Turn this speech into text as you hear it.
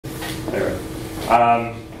Anyway,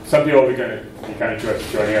 some people are going to be kind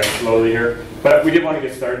of joining us slowly here, but we did want to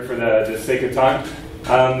get started for the sake of time.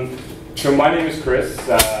 So my name is Chris.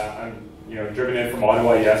 I'm driven in from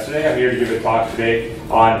Ottawa yesterday. I'm here to give a talk today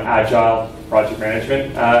on Agile project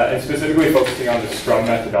management, and specifically focusing on the Scrum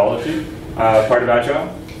methodology part of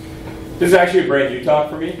Agile. This is actually a brand new talk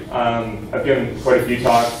for me. I've given quite a few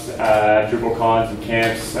talks at Drupal cons and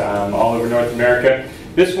camps all over North America.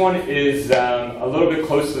 This one is a little bit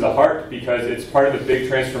close to the heart because it's part of the big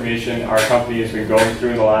transformation our company has been going through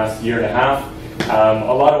in the last year and a half.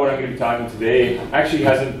 A lot of what I'm going to be talking today actually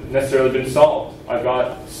hasn't necessarily been solved. I've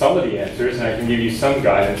got some of the answers and I can give you some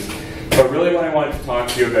guidance. But really what I wanted to talk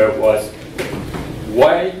to you about was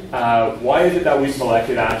why is it that we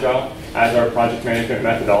selected Agile as our project management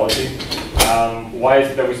methodology? Why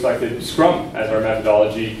is it that we selected Scrum as our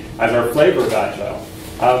methodology, as our flavor of Agile?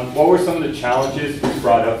 What were some of the challenges we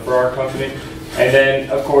brought up for our company? And then,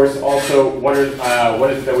 of course, also, what is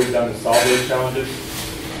it that we've done to solve those challenges?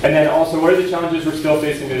 And then also, what are the challenges we're still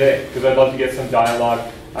facing today? Because I'd love to get some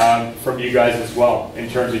dialogue from you guys as well, in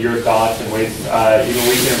terms of your thoughts and ways even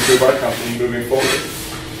we can improve our company moving forward.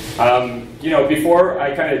 Before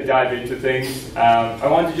I kind of dive into things, I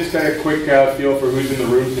wanted to just get a quick feel for who's in the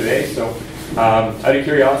room today. So, out of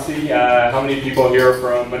curiosity, how many people here are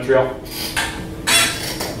from Montreal?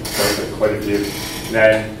 Perfect, quite a few. And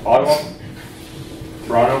then Ottawa?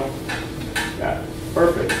 Toronto? Yeah,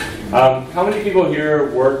 perfect. How many people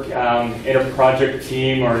here work in a project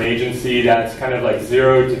team or an agency that's kind of like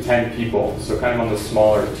 0 to 10 people, so kind of on the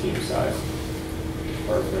smaller team size?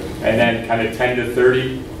 Perfect. And then kind of 10 to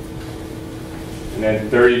 30? And then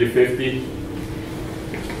 30 to 50?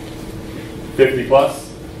 50 plus?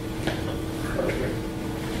 Perfect.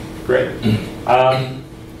 Great.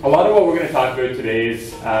 A lot of what we're going to talk about today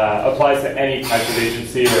applies to any type of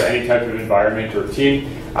agency or any type of environment or team.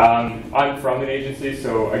 I'm from an agency,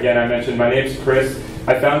 so again, I mentioned my name's Chris.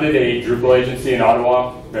 I founded a Drupal agency in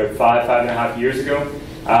Ottawa about five and a half years ago.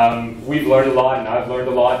 We've learned a lot, and I've learned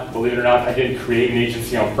a lot. Believe it or not, I didn't create an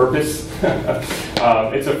agency on purpose.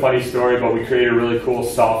 It's a funny story, but we created a really cool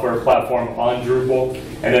software platform on Drupal,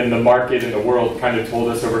 and then the market and the world kind of told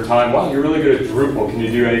us over time, wow, you're really good at Drupal. Can you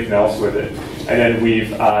do anything else with it? And then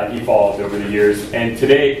we've evolved over the years. And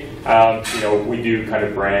today, we do kind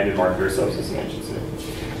of brand and market ourselves as an agency.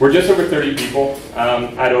 We're just over 30 people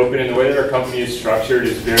at Open, and the way that our company is structured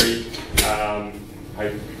is very...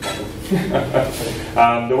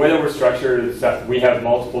 the way that we're structured is that we have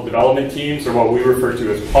multiple development teams, or what we refer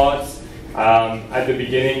to as pods. At the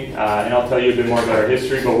beginning, and I'll tell you a bit more about our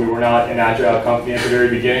history, but we were not an Agile company at the very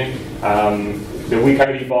beginning. That we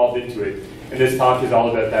kind of evolved into it. And this talk is all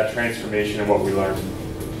about that transformation and what we learned.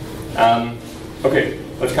 Okay,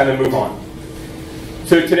 let's kind of move on.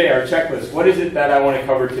 So today, our checklist. What is it that I want to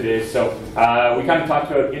cover today? So we kind of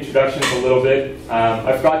talked about introductions a little bit.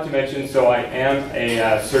 I forgot to mention, so I am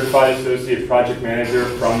a certified associate project manager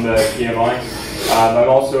from the PMI. I'm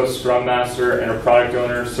also a Scrum Master and a product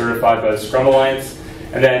owner certified by the Scrum Alliance.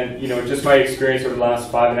 And then, just my experience over the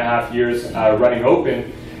last 5.5 years running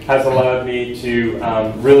Open has allowed me to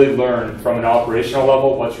really learn from an operational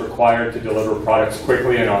level what's required to deliver products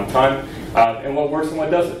quickly and on time, and what works and what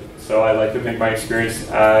doesn't. So I like to think my experience,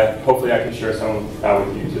 hopefully I can share some of that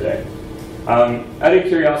with you today. Out of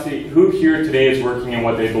curiosity, who here today is working in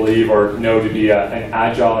what they believe or know to be an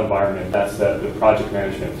Agile environment? That's the project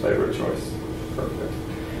management flavor of choice. Perfect.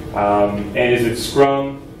 And is it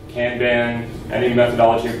Scrum, Kanban, any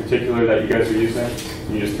methodology in particular that you guys are using?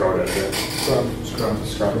 You just throw it out there. Scrum.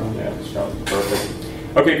 Yeah, Scrum. Perfect.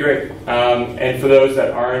 Okay, great. And for those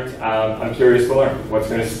that aren't, I'm curious to learn what's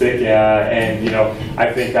going to stick. And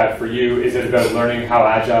I think that for you, is it about learning how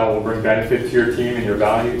Agile will bring benefit to your team and your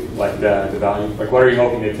value, like the value? Like, what are you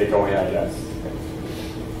hoping to take away? I guess.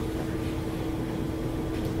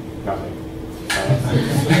 Nothing.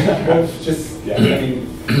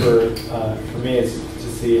 For me, it's to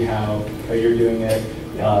see how you're doing it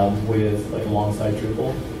with alongside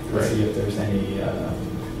Drupal. Right. See if there's any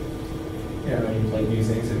any new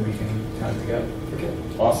things that we can tie together. Okay,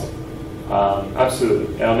 awesome.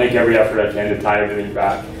 Absolutely, and I'll make every effort I can to tie everything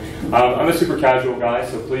back. I'm a super casual guy,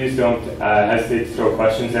 so please don't hesitate to throw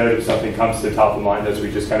questions out if something comes to top of mind as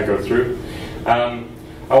we just kind of go through.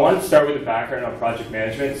 I wanted to start with a background on project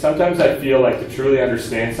management. Sometimes I feel like to truly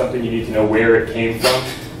understand something, you need to know where it came from.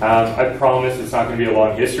 I promise it's not going to be a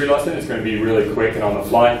long history lesson. It's going to be really quick and on the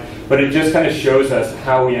fly. But it just kind of shows us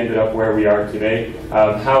how we ended up where we are today,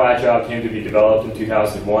 how Agile came to be developed in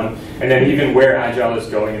 2001, and then even where Agile is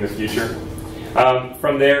going in the future.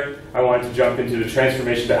 From there, I wanted to jump into the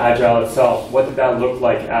transformation to Agile itself. What did that look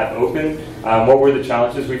like at Open? What were the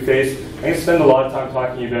challenges we faced? I'm going to spend a lot of time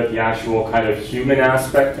talking about the actual kind of human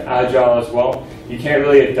aspect to Agile as well. You can't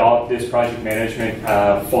really adopt this project management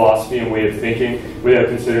philosophy and way of thinking without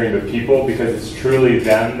considering the people, because it's truly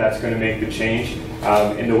them that's going to make the change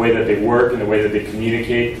in the way that they work, in the way that they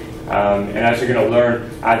communicate. And as you're going to learn,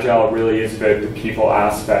 Agile really is about the people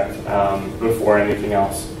aspect before anything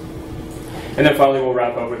else. And then finally, we'll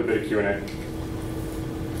wrap up with a bit of Q&A.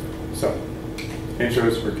 So,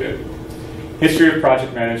 intros were good. History of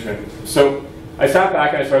project management. So, I sat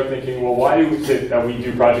back and I started thinking, well, why do we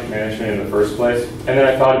do project management in the first place? And then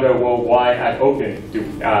I thought about, well, why at Open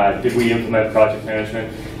did we implement project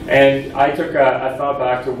management? And I took a thought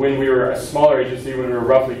back to when we were a smaller agency, when we were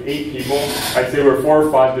roughly 8 people. I'd say we were 4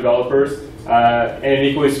 or 5 developers and an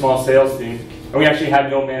equally small sales team. And we actually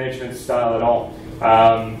had no management style at all.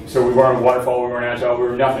 So we weren't waterfall, we weren't Agile, we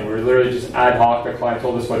were nothing. We were literally just ad hoc. The client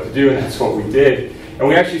told us what to do, and that's what we did. And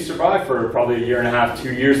we actually survived for probably 1.5 years,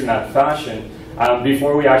 2 years in that fashion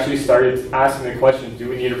before we actually started asking the question, do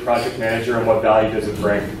we need a project manager and what value does it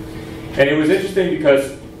bring? And it was interesting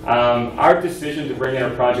because our decision to bring in a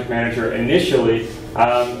project manager initially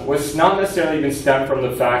was not necessarily even stemmed from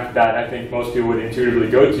the fact that I think most people would intuitively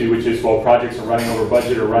go to, which is, well, projects are running over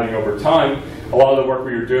budget or running over time. A lot of the work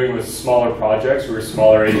we were doing was smaller projects. We were a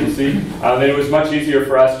smaller agency. And it was much easier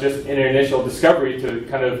for us just in an initial discovery to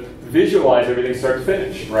kind of visualize everything start to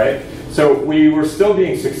finish, right? So we were still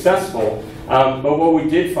being successful, but what we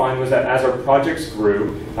did find was that as our projects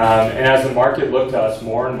grew and as the market looked to us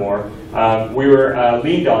more and more, we were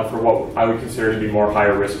leaned on for what I would consider to be more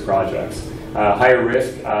higher risk projects. Higher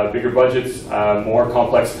risk, bigger budgets, more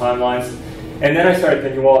complex timelines. And then I started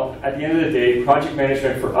thinking, well, at the end of the day, project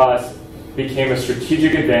management for us became a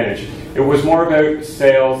strategic advantage. It was more about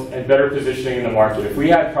sales and better positioning in the market. If we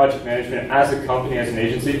had project management as a company, as an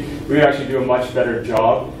agency, we would actually do a much better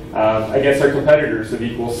job against our competitors of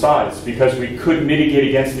equal size, because we could mitigate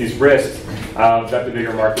against these risks that the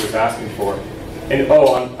bigger market was asking for. And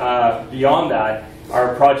beyond that,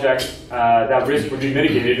 our project, that risk would be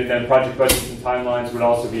mitigated, and then project budgets and timelines would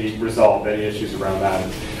also be resolved, any issues around that.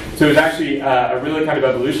 So it was actually a really kind of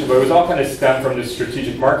evolution, but it was all kind of stemmed from this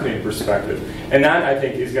strategic marketing perspective. And that, I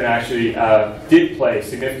think, is going to actually did play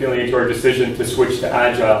significantly into our decision to switch to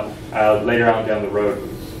Agile later on down the road.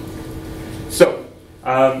 So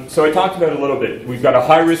I talked about it a little bit. We've got a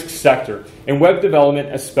high-risk sector. In web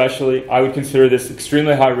development especially, I would consider this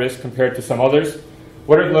extremely high risk compared to some others.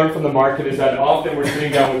 What I've learned from the market is that often we're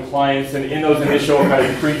sitting down with clients, and in those initial kind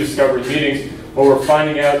of pre-discovery meetings, what we're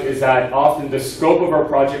finding out is that often the scope of our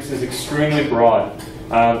projects is extremely broad.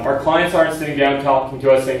 Our clients aren't sitting down talking to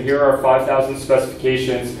us saying, here are 5,000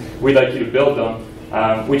 specifications, we'd like you to build them,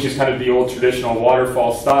 which is kind of the old traditional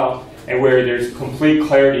waterfall style, and where there's complete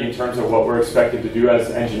clarity in terms of what we're expected to do as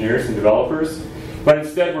engineers and developers. But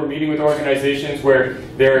instead, we're meeting with organizations where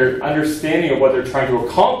their understanding of what they're trying to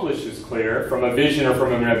accomplish is clear from a vision or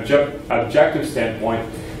from an objective standpoint,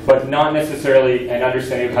 but not necessarily an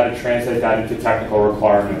understanding of how to translate that into technical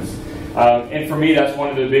requirements. And for me, that's one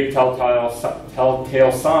of the big telltale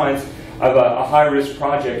signs of a high-risk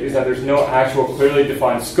project, is that there's no actual clearly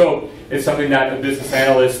defined scope. It's something that a business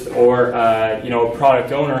analyst or a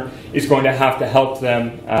product owner is going to have to help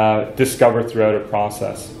them discover throughout a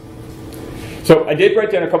process. So I did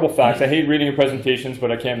write down a couple facts. I hate reading your presentations,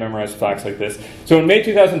 but I can't memorize facts like this. So in May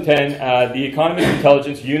 2010, the Economist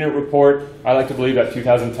Intelligence Unit report, I like to believe that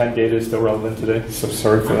 2010 data is still relevant today, so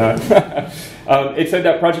sorry for that. It said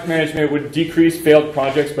that project management would decrease failed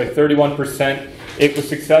projects by 31%. It was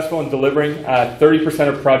successful in delivering 30%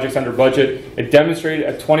 of projects under budget. It demonstrated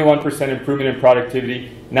a 21% improvement in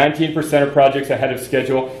productivity, 19% of projects ahead of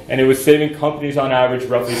schedule, and it was saving companies on average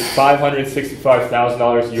roughly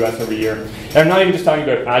 $565,000 US every year. And I'm not even just talking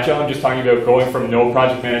about Agile, I'm just talking about going from no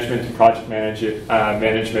project management to project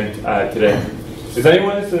management today. Is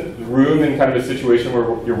anyone in this room in kind of a situation where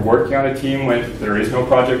you're working on a team when there is no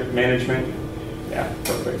project management? Yeah,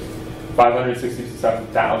 perfect.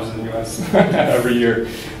 567,000 US every year.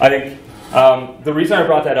 I think the reason I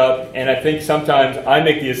brought that up, and I think sometimes I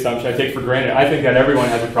make the assumption, I take for granted, I think that everyone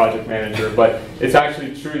has a project manager, but it's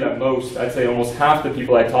actually true that most, I'd say almost half the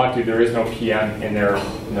people I talk to, there is no PM in their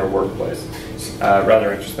workplace.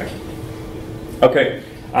 Rather interesting. Okay,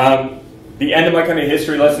 the end of my kind of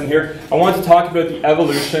history lesson here, I want to talk about the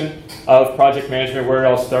evolution of project management, where it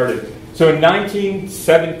all started. So in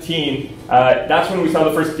 1917, that's when we saw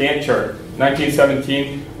the first Gantt chart.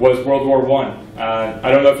 1917, was World War I.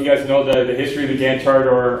 I don't know if you guys know the history of the Gantt chart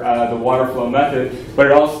or the waterfall method, but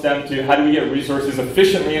it all stemmed to how do we get resources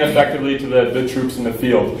efficiently and effectively to the troops in the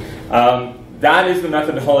field. That is the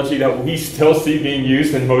methodology that we still see being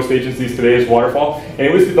used in most agencies today is waterfall. And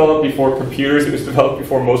it was developed before computers. It was developed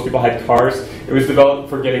before most people had cars. It was developed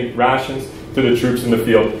for getting rations to the troops in the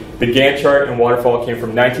field. The Gantt chart and waterfall came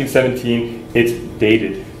from 1917. It's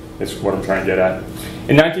dated. That's what I'm trying to get at.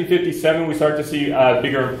 In 1957, we started to see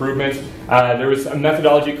bigger improvements. There was a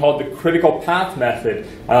methodology called the critical path method.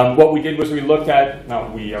 What we did was we looked at,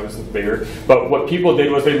 not we, I wasn't bigger, but what people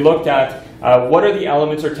did was they looked at what are the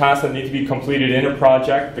elements or tasks that need to be completed in a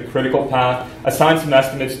project, the critical path, assign some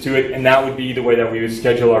estimates to it, and that would be the way that we would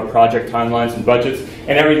schedule our project timelines and budgets,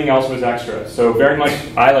 and everything else was extra. So very much,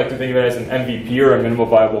 I like to think of it as an MVP or a minimal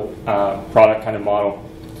viable product kind of model.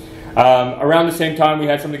 Around the same time, we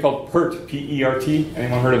had something called PERT, P-E-R-T.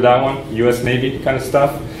 Anyone heard of that one? U.S. Navy kind of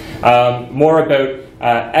stuff. More about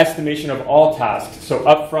estimation of all tasks. So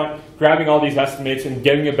up front, grabbing all these estimates and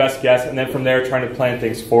getting a best guess, and then from there, trying to plan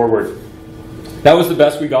things forward. That was the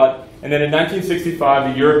best we got. And then in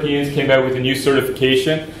 1965, the Europeans came out with a new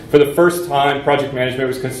certification. For the first time, project management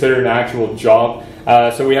was considered an actual job.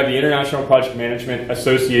 So we have the International Project Management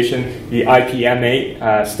Association, the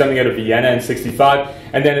IPMA, stemming out of Vienna in '65,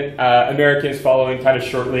 and then Americans following kind of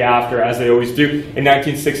shortly after, as they always do. In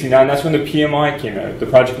 1969, that's when the PMI came out, the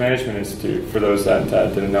Project Management Institute, for those that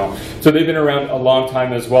didn't know. So they've been around a long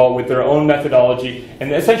time as well with their own methodology,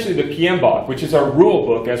 and essentially the PMBOK, which is our rule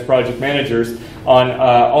book as project managers on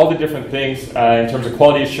all the different things in terms of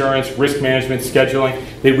quality assurance, risk management, scheduling.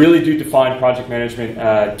 They really do define project management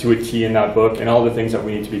to a T in that book, and all the things that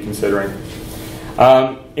we need to be considering.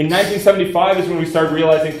 In 1975 is when we started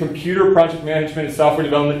realizing computer project management and software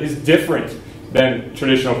development is different than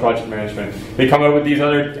traditional project management. They come up with these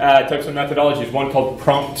other types of methodologies, one called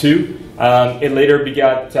Prompt 2. It later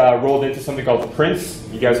got rolled into something called Prince.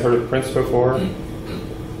 You guys heard of Prince before?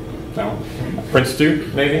 No? Prince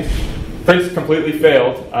 2, maybe? Prince completely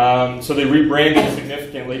failed, so they rebranded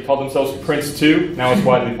significantly, called themselves Prince 2. Now it's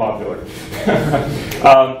widely popular.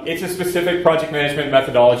 It's a specific project management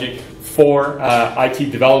methodology for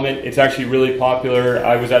IT development. It's actually really popular.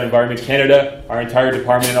 I was at Environment Canada. Our entire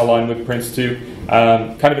department aligned with Prince 2.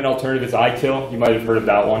 Kind of an alternative is ITIL. You might have heard of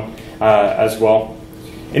that one as well.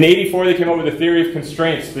 In '84, they came up with a theory of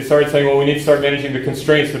constraints. They started saying, well, we need to start managing the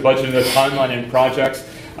constraints, the budget, and the timeline in projects.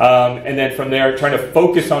 And then from there, trying to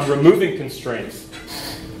focus on removing constraints.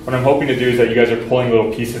 What I'm hoping to do is that you guys are pulling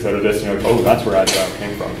little pieces out of this and you're like, oh, that's where Agile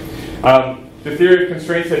came from. The theory of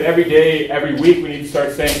constraints that every day, every week, we need to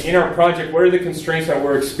start saying, in our project, what are the constraints that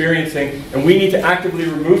we're experiencing? And we need to actively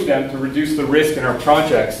remove them to reduce the risk in our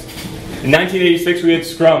projects. In 1986, we had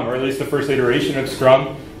Scrum, or at least the first iteration of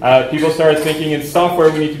Scrum. People started thinking in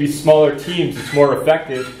software we need to be smaller teams, it's more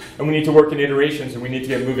effective, and we need to work in iterations, and we need to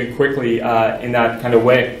get moving quickly in that kind of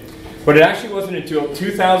way. But it actually wasn't until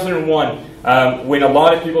 2001 when a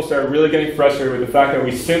lot of people started really getting frustrated with the fact that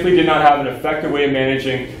we simply did not have an effective way of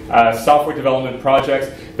managing software development projects,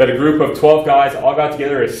 that a group of 12 guys all got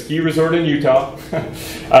together at a ski resort in Utah,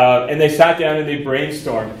 and they sat down and they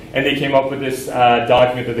brainstormed, and they came up with this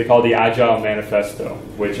document that they call the Agile Manifesto,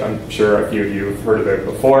 which I'm sure a few of you have heard about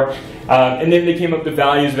before. And then they came up with the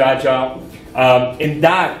values of Agile. And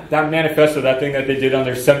that manifesto, that thing that they did on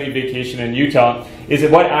their 70 vacation in Utah, is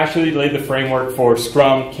what actually laid the framework for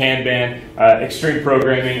Scrum, Kanban, extreme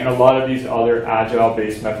programming, and a lot of these other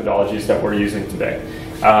Agile-based methodologies that we're using today.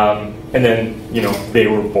 And then, you know, they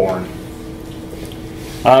were born.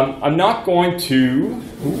 I'm not going to...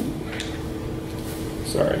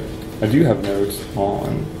 sorry, I do have notes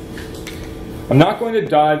on... I'm not going to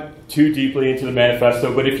dive too deeply into the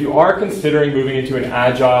manifesto, but if you are considering moving into an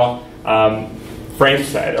Agile frame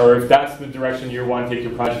set, or if that's the direction you want to take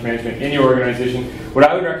your project management in your organization, what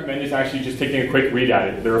I would recommend is actually just taking a quick read at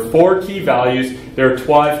it. There are 4 key values, there are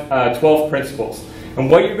 12 principles. And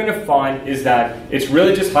what you're going to find is that it's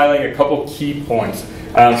really just highlighting a couple key points.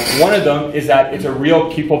 One of them is that it's a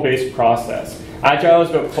real people-based process. Agile is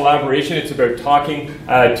about collaboration, it's about talking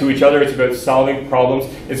to each other, it's about solving problems,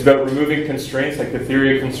 it's about removing constraints, like the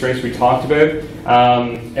theory of constraints we talked about,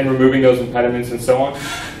 and removing those impediments and so on.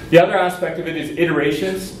 The other aspect of it is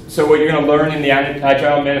iterations. So what you're going to learn in the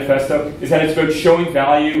Agile Manifesto is that it's about showing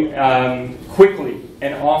value quickly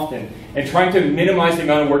and often, and trying to minimize the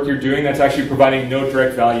amount of work you're doing that's actually providing no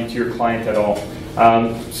direct value to your client at all.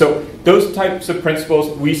 So those types of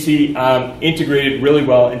principles we see integrated really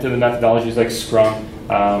well into the methodologies like Scrum,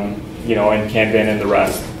 you know, and Kanban and the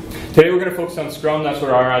rest. Today we're going to focus on Scrum. That's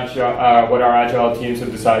what our Agile teams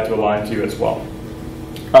have decided to align to as well.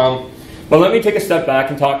 But let me take a step back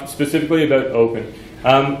and talk specifically about open.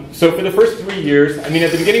 So for the first 3 years, I mean,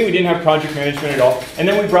 at the beginning we didn't have project management at all, and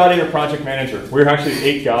then we brought in a project manager. We were actually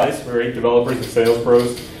 8 guys. We were 8 developers and sales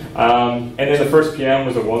pros. And then the first PM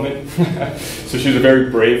was a woman. So she was a very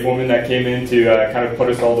brave woman that came in to kind of put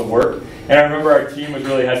us all to work. And I remember our team was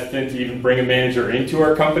really hesitant to even bring a manager into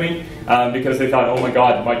our company because they thought, oh my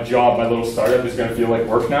God, my job, my little startup is going to feel like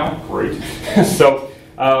work now. Great. So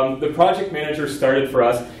the project manager started for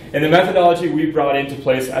us. And the methodology we brought into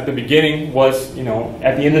place at the beginning was, you know,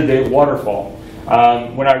 at the end of the day, waterfall.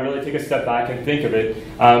 When I really take a step back and think of it,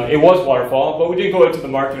 it was waterfall, but we didn't go out to the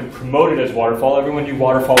market and promote it as waterfall. Everyone knew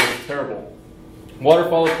waterfall was terrible.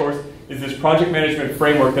 Waterfall, of course, is this project management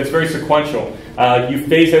framework that's very sequential. You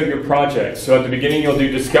phase out your projects. So at the beginning you'll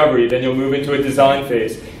do discovery, then you'll move into a design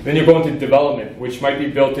phase. Then you'll go into development, which might be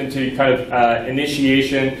built into kind of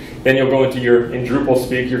initiation. Then you'll go into your, in Drupal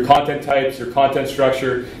speak, your content types, your content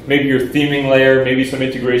structure, maybe your theming layer, maybe some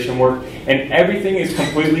integration work. And everything is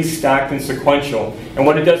completely stacked and sequential. And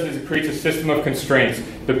what it does is it creates a system of constraints.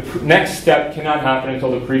 The next step cannot happen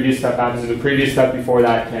until the previous step happens, and the previous step before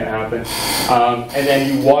that can't happen. And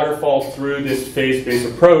then you waterfall through this phase-based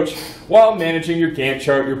approach while managing your Gantt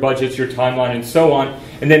chart, your budgets, your timeline, and so on.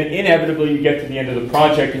 And then inevitably you get to the end of the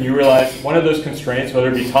project and you realize one of those constraints,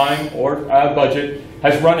 whether it be time or budget,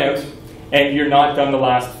 has run out and you're not done the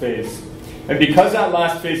last phase. And because that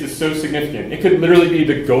last phase is so significant, it could literally be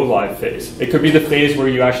the go-live phase. It could be the phase where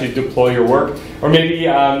you actually deploy your work, or maybe you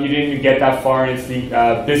didn't even get that far and it's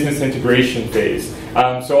the business integration phase.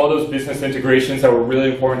 So all those business integrations that were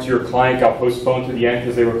really important to your client got postponed to the end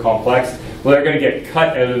because they were complex. Well, they're going to get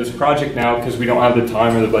cut out of this project now because we don't have the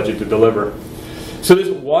time or the budget to deliver. So this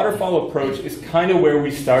waterfall approach is kind of where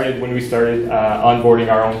we started when we started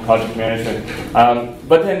onboarding our own project management.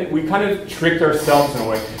 But then we kind of tricked ourselves in a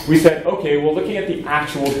way. We said, okay, well, looking at the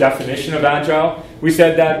actual definition of Agile, we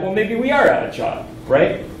said that, well, maybe we are Agile,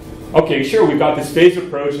 right? Okay, sure, we've got this phase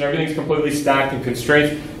approach and everything's completely stacked and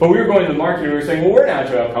constraints, but we were going to the market and we were saying, well, we're an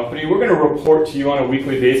Agile company, we're going to report to you on a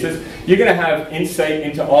weekly basis, you're going to have insight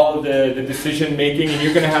into all of the decision making, and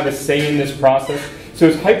you're going to have a say in this process. So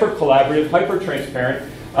it's hyper collaborative, hyper transparent,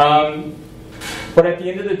 but at the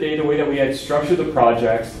end of the day, the way that we had structured the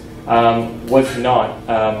projects was not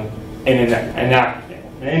in an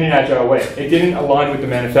Agile way. It didn't align with the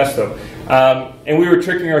manifesto. And we were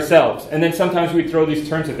tricking ourselves. And then sometimes we'd throw these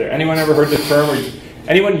terms out there. Anyone ever heard the term, or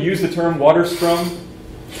anyone use the term water scrum?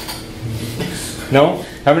 No?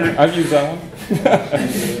 I've used that one.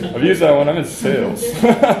 I've used that one. I'm in sales.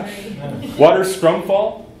 Water scrum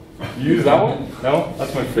fall? You use that one? No?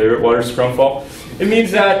 That's my favorite, water scrum fall. It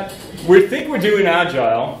means that we think we're doing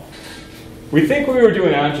Agile. We think we were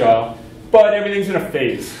doing Agile, but everything's in a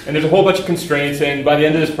phase. And there's a whole bunch of constraints, and by the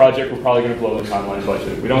end of this project, we're probably going to blow the timeline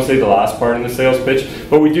budget. We don't say the last part in the sales pitch,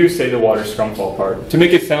 but we do say the water scrum fall part, to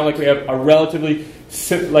make it sound like we have a relatively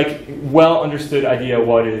well understood idea of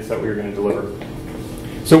what it is that we were going to deliver.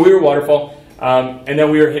 So we were waterfall, and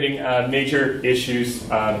then we were hitting major issues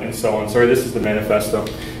and so on. Sorry, this is the manifesto.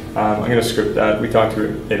 I'm going to script that. We talked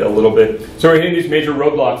through it a little bit. So we're hitting these major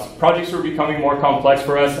roadblocks. Projects were becoming more complex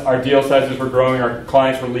for us. Our deal sizes were growing. Our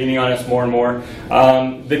clients were leaning on us more and more.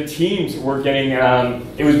 The teams were getting,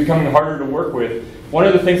 it was becoming harder to work with. One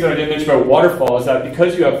of the things that I didn't mention about waterfall is that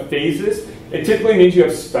because you have phases, it typically means you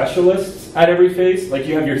have specialists at every phase. Like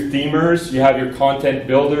you have your themers, you have your content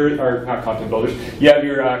builders, or not content builders, you have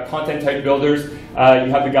your content type builders,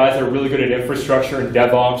 you have the guys that are really good at infrastructure and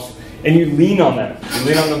DevOps, and you lean on them. You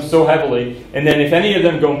lean on them so heavily, and then if any of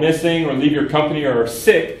them go missing or leave your company or are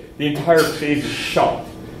sick, the entire phase is shot.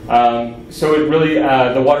 So it really,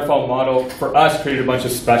 the waterfall model for us created a bunch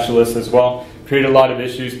of specialists as well, created a lot of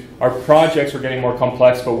issues. Our projects were getting more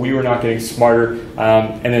complex, but we were not getting smarter,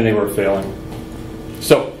 and then they were failing.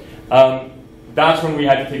 So that's when we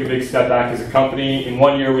had to take a big step back as a company. In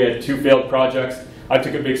 1 year, we had 2 failed projects. I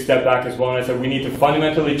took a big step back as well, and I said we need to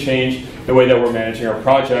fundamentally change the way that we're managing our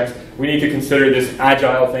projects. We need to consider this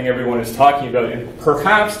Agile thing everyone is talking about and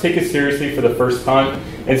perhaps take it seriously for the first time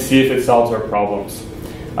and see if it solves our problems.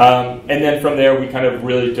 And then from there, we kind of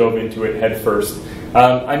really dove into it head first.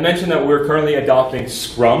 I mentioned that we're currently adopting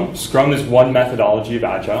Scrum. Scrum is one methodology of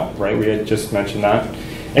Agile, right? We had just mentioned that.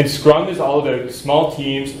 And Scrum is all about small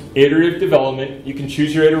teams, iterative development. You can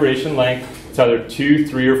choose your iteration length. It's either 2,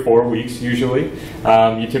 3, or 4 weeks usually.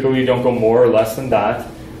 You typically don't go more or less than that.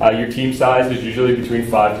 Your team size is usually between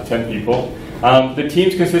 5 to 10 people. The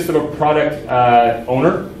teams consist of a product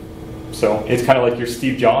owner. So it's kind of like your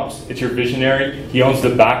Steve Jobs. It's your visionary. He owns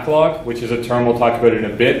the backlog, which is a term we'll talk about in a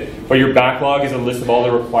bit. But your backlog is a list of all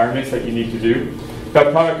the requirements that you need to do.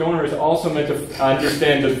 That product owner is also meant to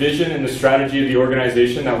understand the vision and the strategy of the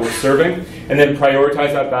organization that we're serving, and then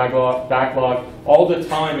prioritize that backlog all the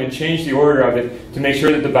time and change the order of it to make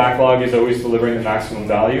sure that the backlog is always delivering the maximum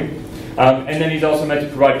value. And then he's also meant to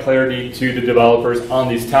provide clarity to the developers on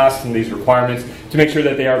these tasks and these requirements to make sure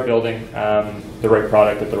that they are building the right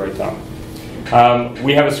product at the right time.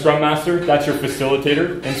 We have a Scrum Master. That's your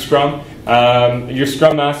facilitator in Scrum. Your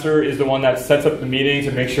Scrum Master is the one that sets up the meetings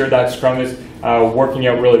and makes sure that Scrum is working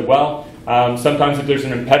out really well. Sometimes if there's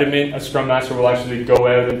an impediment, a Scrum Master will actually go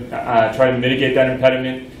out and try to mitigate that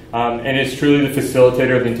impediment, and is truly the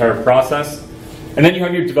facilitator of the entire process. And then you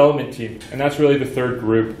have your development team, and that's really the third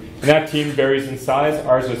group. And that team varies in size.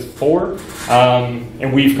 Ours is 4,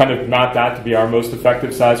 and we've kind of mapped that to be our most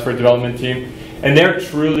effective size for a development team. And they're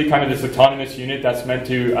truly kind of this autonomous unit that's meant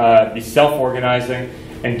to be self-organizing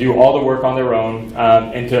and do all the work on their own,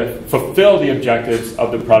 and to fulfill the objectives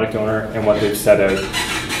of the product owner and what they've set out.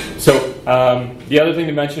 So the other thing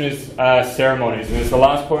to mention is ceremonies. And this is the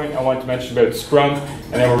last point I want to mention about Scrum,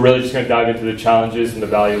 and then we're really just going to dive into the challenges and the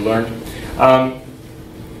value learned.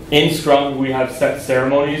 In Scrum, we have set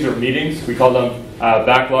ceremonies or meetings. We call them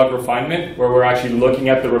backlog refinement, where we're actually looking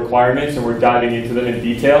at the requirements and we're diving into them in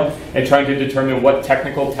detail and trying to determine what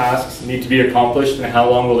technical tasks need to be accomplished and how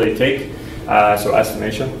long will they take. So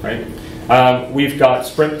estimation, right? We've got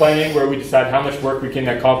sprint planning, where we decide how much work we can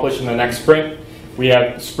accomplish in the next sprint. We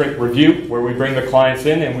have sprint review, where we bring the clients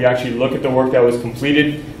in and we actually look at the work that was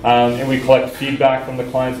completed, and we collect feedback from the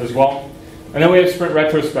clients as well. And then we have sprint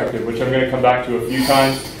retrospective, which I'm going to come back to a few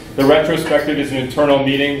times. The retrospective is an internal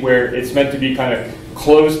meeting where it's meant to be kind of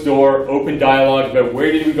closed door, open dialogue about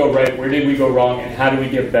where did we go right, where did we go wrong, and how do we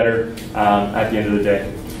get better at the end of the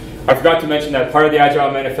day. I forgot to mention that part of the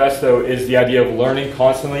Agile Manifesto is the idea of learning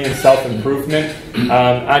constantly and self-improvement.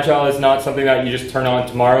 Agile is not something that you just turn on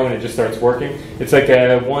tomorrow and it just starts working. It's like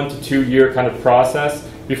a 1 to 2 year kind of process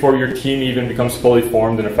before your team even becomes fully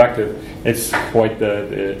formed and effective. It's quite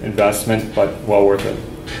the investment, but well worth it.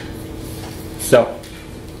 So,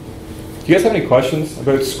 do you guys have any questions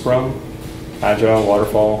about Scrum, Agile,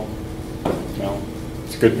 Waterfall? No?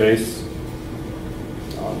 It's a good pace?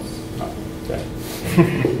 Okay.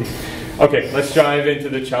 Okay, let's dive into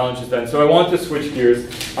the challenges then. So I want to switch gears.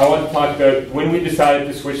 I want to talk about when we decided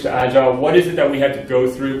to switch to Agile, what is it that we had to go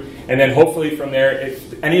through, and then hopefully from there,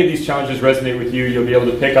 if any of these challenges resonate with you, you'll be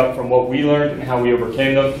able to pick up from what we learned and how we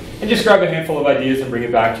overcame them, and just grab a handful of ideas and bring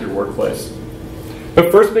it back to your workplace.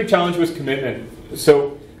 The first big challenge was commitment.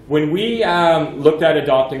 So when we looked at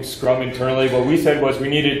adopting Scrum internally, what we said was we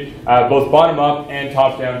needed both bottom-up and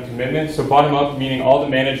top-down commitment. So bottom-up, meaning all the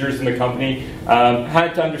managers in the company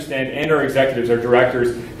had to understand, and our executives, our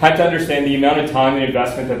directors, had to understand the amount of time and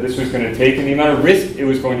investment that this was going to take and the amount of risk it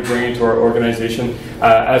was going to bring into our organization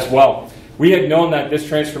as well. We had known that this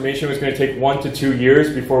transformation was going to take 1 to 2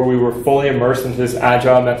 years before we were fully immersed into this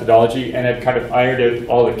Agile methodology and had kind of ironed out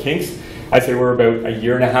all the kinks. I'd say we're about 1.5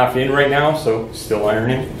 years in right now, so still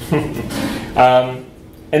ironing. And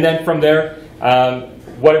then from there,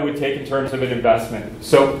 what it would take in terms of an investment.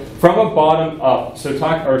 So from a bottom up,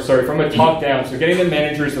 from a top down, so getting the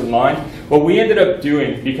managers aligned, what we ended up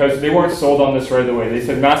doing, because they weren't sold on this right away, they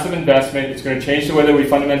said massive investment, it's going to change the way that we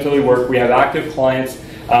fundamentally work, we have active clients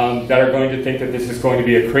that are going to think that this is going to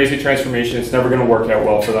be a crazy transformation, it's never going to work out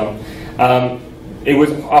well for them. It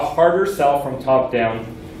was a harder sell from top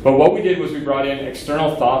down. But what we did was we brought in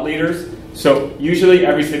external thought leaders. So usually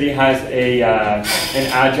every city has an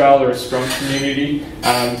Agile or a Scrum community.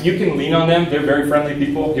 You can lean on them. They're very friendly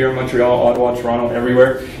people here in Montreal, Ottawa, Toronto,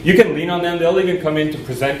 everywhere. You can lean on them. They'll even come in to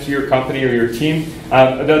present to your company or your team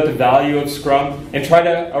about the value of Scrum and try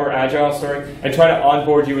to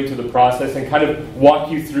onboard you into the process and kind of walk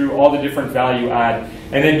you through all the different value add.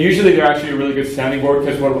 And then usually they're actually a really good sounding board,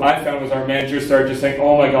 because what I found was our managers started just saying,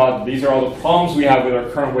 oh my God, these are all the problems we have with our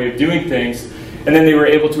current way of doing things. And then they were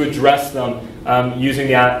able to address them using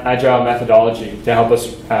the Agile methodology to help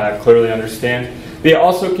us clearly understand. They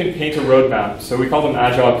also can paint a roadmap. So we call them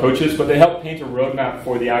Agile coaches, but they help paint a roadmap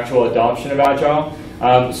for the actual adoption of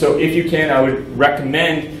Agile. So if you can, I would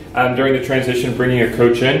recommend during the transition bringing a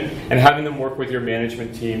coach in and having them work with your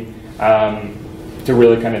management team to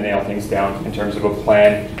really kind of nail things down in terms of a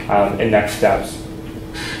plan and next steps.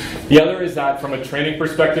 The other is that from a training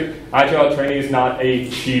perspective, Agile training is not a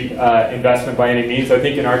cheap investment by any means. I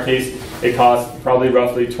think in our case, it costs probably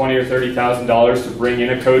roughly $20,000 or $30,000 to bring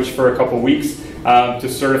in a coach for a couple weeks to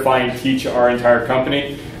certify and teach our entire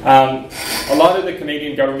company. A lot of the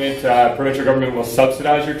Canadian government, provincial government will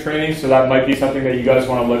subsidize your training, so that might be something that you guys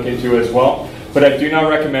want to look into as well. But I do not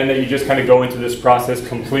recommend that you just kind of go into this process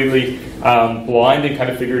completely blind and kind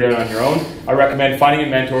of figure it out on your own, I recommend finding a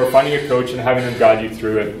mentor, finding a coach, and having them guide you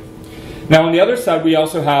through it. Now, on the other side, we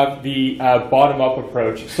also have the bottom-up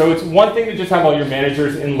approach. So it's one thing to just have all your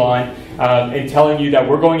managers in line and telling you that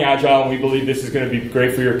we're going agile and we believe this is going to be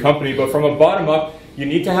great for your company. But from a bottom-up, you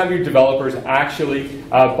need to have your developers actually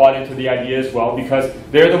bought into the idea as well, because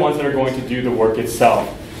they're the ones that are going to do the work itself.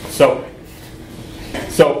 So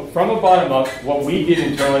from a bottom-up, what we did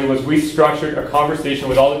internally was we structured a conversation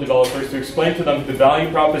with all the developers to explain to them the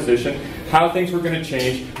value proposition, how things were going to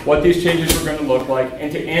change, what these changes were going to look like,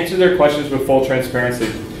 and to answer their questions with full transparency.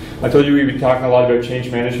 I told you we'd be talking a lot about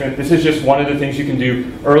change management. This is just one of the things you can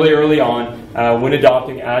do early on when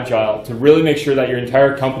adopting Agile to really make sure that your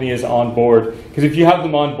entire company is on board. Because if you have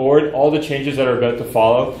them on board, all the changes that are about to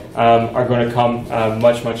follow are going to come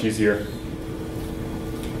much easier.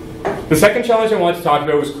 The second challenge I wanted to talk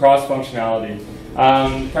about was cross-functionality.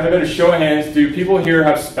 Kind of at a show of hands, do people here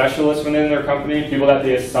have specialists within their company, people that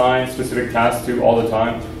they assign specific tasks to all the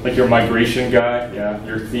time? Like your migration guy, yeah,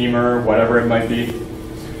 your themer, whatever it might be.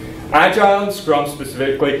 Agile and Scrum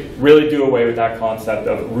specifically really do away with that concept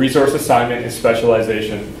of resource assignment and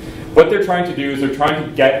specialization. What they're trying to do is they're trying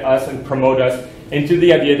to get us and promote us into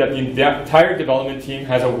the idea that the entire development team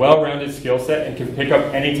has a well-rounded skill set and can pick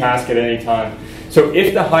up any task at any time. So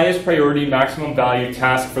if the highest priority, maximum value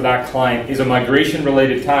task for that client is a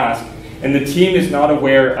migration-related task, and the team is not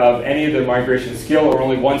aware of any of the migration skill, or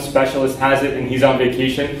only one specialist has it and he's on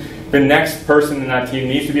vacation, the next person in that team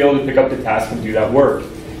needs to be able to pick up the task and do that work.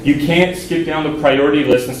 You can't skip down the priority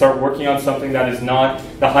list and start working on something that is not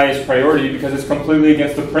the highest priority, because it's completely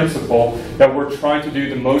against the principle that we're trying to do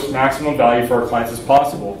the most maximum value for our clients as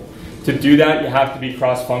possible. To do that, you have to be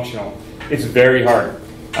cross-functional. It's very hard.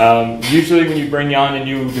 Usually when you bring on a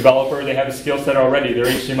new developer, they have a skill set already. They're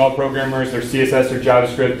HTML programmers, they're CSS or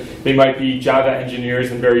JavaScript. They might be Java engineers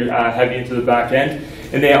and very heavy into the back end.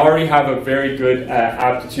 And they already have a very good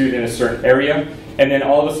aptitude in a certain area. And then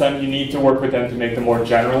all of a sudden you need to work with them to make them more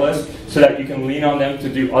generalist, so that you can lean on them to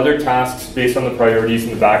do other tasks based on the priorities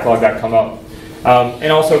and the backlog that come up.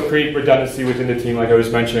 And also create redundancy within the team, like I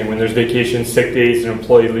was mentioning, when there's vacations, sick days, and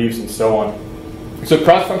employee leaves, and so on. So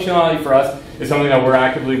cross-functionality for us is something that we're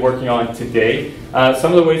actively working on today.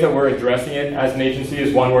 Some of the ways that we're addressing it as an agency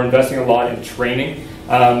is, one, we're investing a lot in training.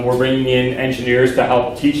 We're bringing in engineers to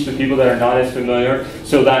help teach the people that are not as familiar,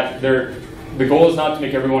 so that the goal is not to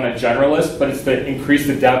make everyone a generalist, but it's to increase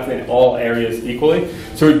the depth in all areas equally.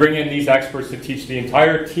 So we bring in these experts to teach the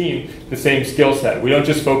entire team the same skill set. We don't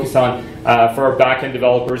just focus on, for our back-end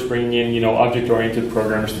developers, bringing in object-oriented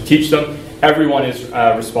programmers to teach them. Everyone is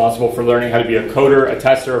responsible for learning how to be a coder, a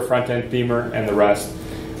tester, a front-end themer, and the rest.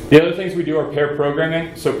 The other things we do are pair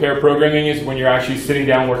programming. So pair programming is when you're actually sitting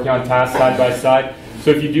down working on tasks side by side. So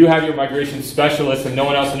if you do have your migration specialist and no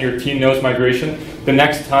one else on your team knows migration, the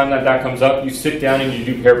next time that comes up, you sit down and you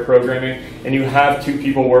do pair programming, and you have two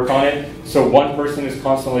people work on it. So one person is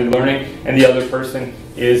constantly learning, and the other person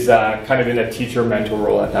is kind of in a teacher-mentor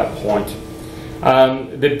role at that point.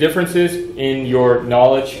 The differences in your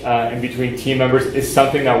knowledge in between team members is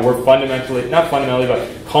something that we're but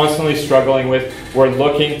constantly struggling with. We're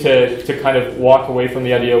looking to kind of walk away from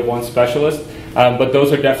the idea of one specialist. But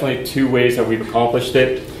those are definitely two ways that we've accomplished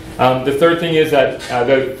it. The third thing is that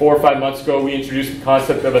about 4 or 5 months ago, we introduced the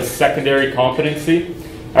concept of a secondary competency.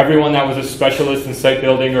 Everyone that was a specialist in site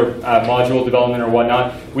building or module development or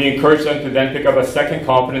whatnot, we encouraged them to then pick up a second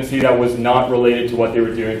competency that was not related to what they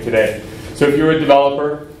were doing today. So if you're a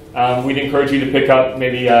developer, we'd encourage you to pick up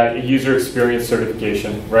maybe a user experience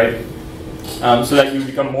certification, right? So that you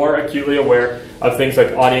become more acutely aware of things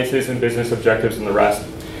like audiences and business objectives and the rest.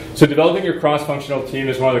 So developing your cross-functional team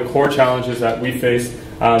is one of the core challenges that we face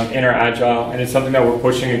in our Agile, and it's something that we're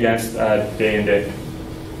pushing against day in day.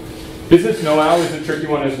 Business know-how is a tricky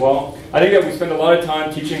one as well. I think that we spend a lot of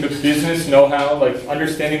time teaching the business know-how, like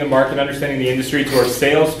understanding the market, understanding the industry, to our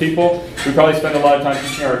salespeople. We probably spend a lot of time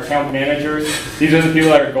teaching our account managers. These are the people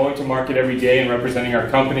that are going to market every day and representing our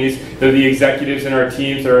companies. They're the executives in our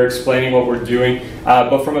teams that are explaining what we're doing,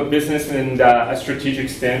 but from a business and a strategic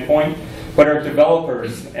standpoint. But our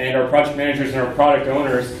developers and our project managers and our product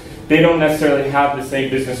owners, they don't necessarily have the same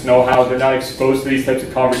business know-how. They're not exposed to these types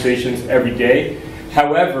of conversations every day.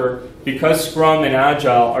 However, because Scrum and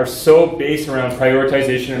Agile are so based around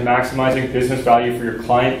prioritization and maximizing business value for your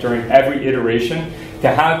client during every iteration, to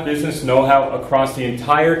have business know-how across the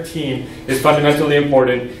entire team is fundamentally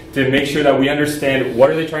important to make sure that we understand what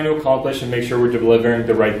are they trying to accomplish and make sure we're delivering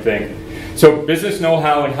the right thing. So business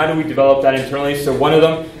know-how, and how do we develop that internally? So one of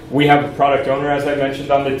them, we have a product owner, as I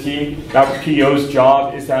mentioned, on the team. That PO's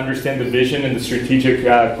job is to understand the vision and the strategic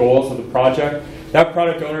goals of the project. that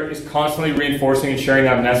product owner is constantly reinforcing and sharing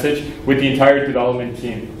that message with the entire development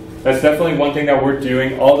team. That's definitely one thing that we're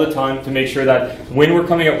doing all the time to make sure that when we're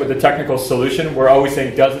coming up with a technical solution, we're always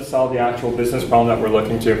saying, does it solve the actual business problem that we're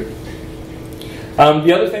looking to?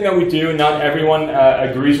 The other thing that we do, and not everyone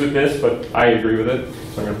agrees with this, but I agree with it,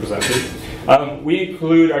 so I'm going to present it. We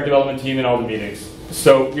include our development team in all the meetings.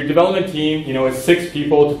 So your development team, is 6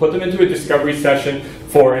 people. To put them into a discovery session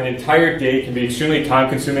for an entire day can be extremely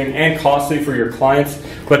time-consuming and costly for your clients.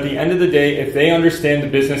 But at the end of the day, if they understand the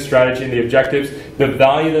business strategy and the objectives, the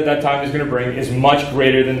value that that time is going to bring is much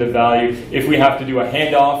greater than the value if we have to do a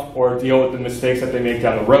handoff or deal with the mistakes that they make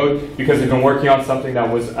down the road, because they've been working on something that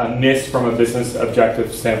was a miss from a business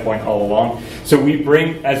objective standpoint all along. So we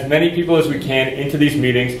bring as many people as we can into these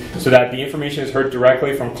meetings so that the information is heard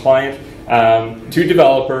directly from client to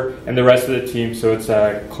developer and the rest of the team, so it's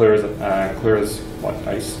clear as what,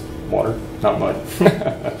 ice, water, not mud.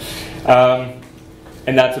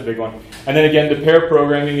 And that's a big one. And then again, the pair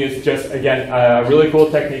programming is just, again, a really cool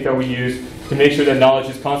technique that we use to make sure that knowledge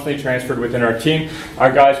is constantly transferred within our team.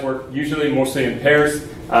 Our guys work usually mostly in pairs,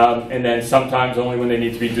 and then sometimes only when they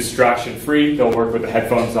need to be distraction-free, they'll work with the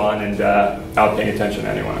headphones on and not paying attention to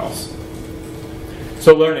anyone else.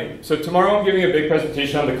 So learning. So tomorrow I'm giving a big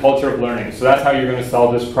presentation on the culture of learning. So that's how you're going to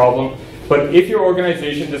solve this problem. But if your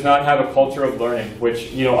organization does not have a culture of learning,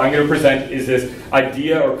 which I'm going to present is this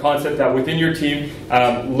idea or concept that within your team,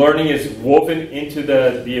 learning is woven into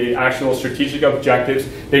the actual strategic objectives,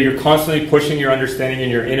 that you're constantly pushing your understanding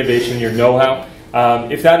and your innovation, your know-how.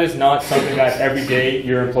 If that is not something that every day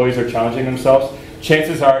your employees are challenging themselves,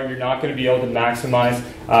 chances are you're not going to be able to maximize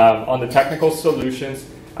on the technical solutions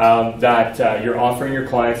that you're offering your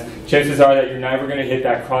clients. Chances are that you're never going to hit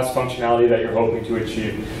that cross-functionality that you're hoping to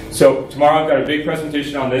achieve. So tomorrow I've got a big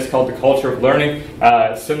presentation on this called the culture of learning,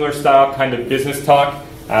 similar style kind of business talk.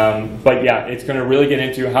 But yeah, it's going to really get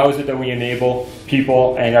into how is it that we enable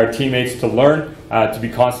people and our teammates to learn, to be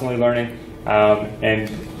constantly learning, and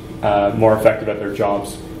more effective at their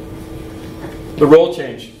jobs. The role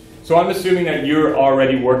change. So I'm assuming that you're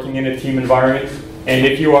already working in a team environment, and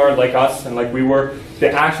if you are like us and like we were,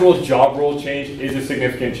 the actual job role change is a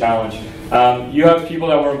significant challenge. You have people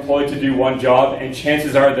that were employed to do one job, and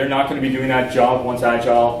chances are they're not going to be doing that job once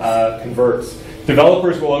Agile converts.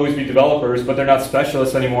 Developers will always be developers, but they're not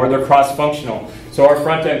specialists anymore. They're cross-functional. So our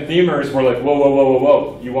front-end themers were like, whoa, whoa, whoa, whoa,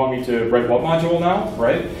 whoa. You want me to write what module now,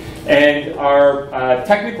 right? And our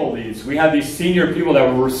technical leads, we had these senior people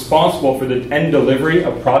that were responsible for the end delivery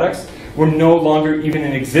of products, were no longer even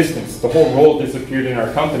in existence. The whole role disappeared in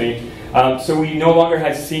our company. So we no longer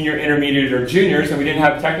had senior, intermediate, or juniors, and we didn't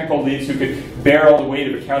have technical leads who could bear all the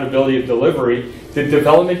weight of accountability of delivery. The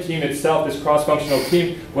development team itself, this cross-functional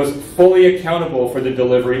team, was fully accountable for the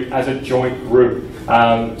delivery as a joint group.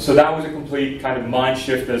 So that was a complete kind of mind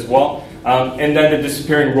shift as well. And then the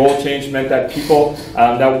disappearing role change meant that people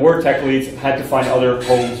that were tech leads had to find other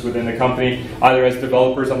homes within the company, either as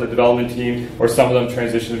developers on the development team, or some of them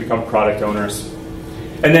transitioned to become product owners.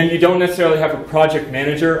 And then you don't necessarily have a project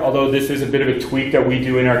manager, although this is a bit of a tweak that we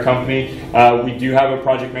do in our company. We do have a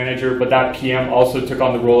project manager, but that PM also took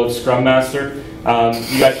on the role of Scrum Master.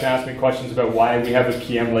 You guys can ask me questions about why we have a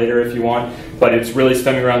PM later if you want, but it's really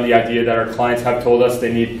stemming around the idea that our clients have told us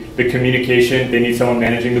they need the communication, they need someone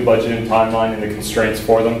managing the budget and timeline and the constraints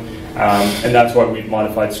for them, and that's why we've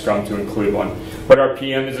modified Scrum to include one. But our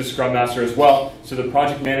PM is a Scrum Master as well, so the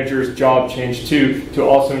project manager's job changed too, to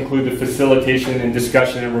also include the facilitation and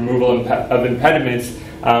discussion and removal of impediments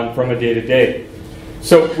from a day-to-day.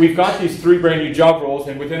 So we've got these 3 brand new job roles,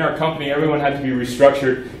 and within our company, everyone had to be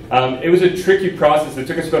restructured. It was a tricky process. It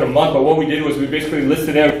took us about a month, but what we did was we basically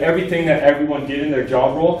listed out everything that everyone did in their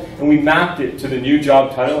job role, and we mapped it to the new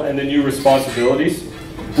job title and the new responsibilities.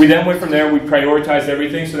 We then went from there, we prioritized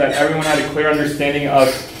everything so that everyone had a clear understanding of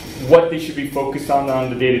what they should be focused on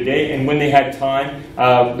the day-to-day, and when they had time,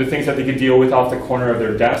 the things that they could deal with off the corner of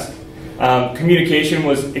their desk. Communication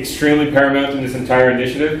was extremely paramount in this entire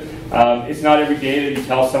initiative. It's not every day that you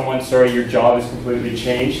tell someone, sorry, your job is completely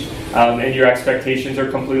changed, and your expectations are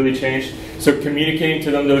completely changed. So communicating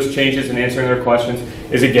to them those changes and answering their questions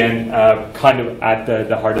is, again, kind of at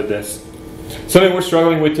the heart of this. Something we're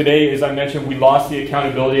struggling with today is, I mentioned, we lost the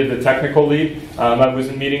accountability of the technical lead. I was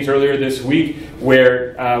in meetings earlier this week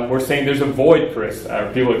where we're saying there's a void, Chris.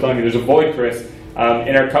 People are telling me there's a void, Chris.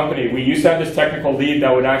 In our company, we used to have this technical lead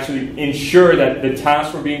that would actually ensure that the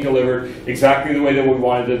tasks were being delivered exactly the way that we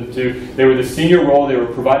wanted them to. They were the senior role. They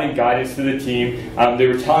were providing guidance to the team. They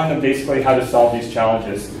were telling them basically how to solve these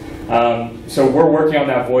challenges. So we're working on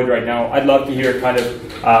that void right now. I'd love to hear kind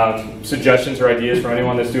of suggestions or ideas from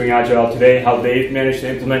anyone that's doing Agile today, how they've managed to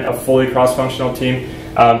implement a fully cross-functional team,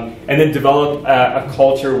 and then develop a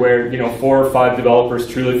culture where 4 or 5 developers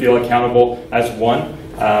truly feel accountable as one,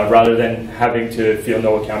 rather than having to feel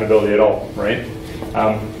no accountability at all, right?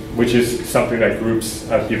 Which is something that groups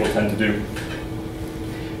of people tend to do.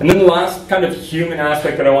 And then the last kind of human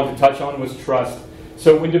aspect that I want to touch on was trust.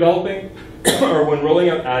 So when developing or when rolling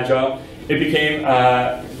out Agile, there became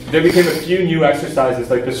a few new exercises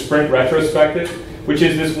like the sprint retrospective, which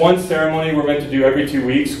is this one ceremony we're meant to do every 2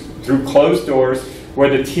 weeks through closed doors, where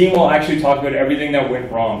the team will actually talk about everything that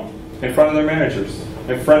went wrong in front of their managers,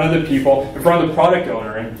 in front of the people, in front of the product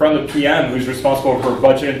owner, in front of the PM who's responsible for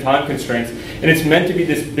budget and time constraints. And it's meant to be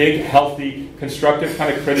this big, healthy, constructive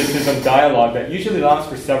kind of criticism dialogue that usually lasts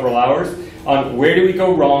for several hours on where do we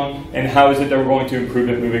go wrong and how is it that we're going to improve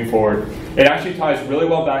it moving forward. It actually ties really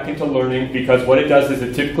well back into learning, because what it does is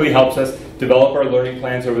it typically helps us develop our learning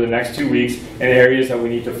plans over the next 2 weeks in areas that we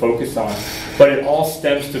need to focus on. But it all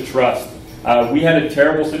stems to trust. We had a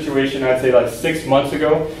terrible situation, I'd say like 6 months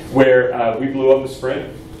ago, where we blew up a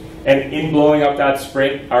sprint. And in blowing up that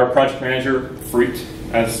sprint, our project manager freaked,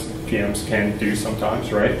 as PMs can do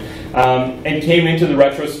sometimes, right? And came into the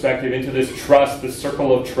retrospective, into this trust, this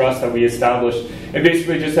circle of trust that we established, and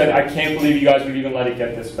basically just said, I can't believe you guys would even let it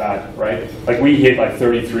get this bad, right? Like we hit like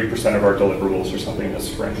 33% of our deliverables or something in the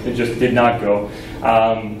sprint. It just did not go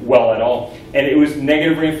well at all. And it was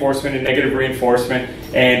negative reinforcement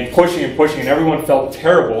and pushing and pushing, and everyone felt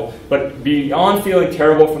terrible. But beyond feeling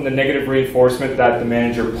terrible from the negative reinforcement that the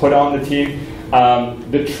manager put on the team,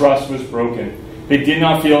 the trust was broken. They did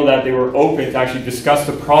not feel that they were open to actually discuss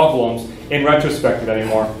the problems in retrospective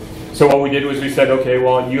anymore. So what we did was we said, okay,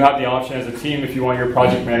 well, you have the option as a team if you want your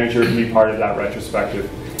project manager to be part of that retrospective.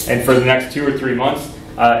 And for the next 2 or 3 months,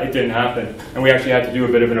 it didn't happen. And we actually had to do a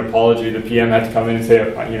bit of an apology. The PM had to come in and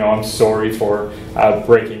say, I'm sorry for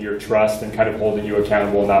breaking your trust and kind of holding you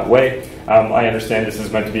accountable in that way. I understand this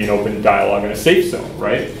is meant to be an open dialogue and a safe zone,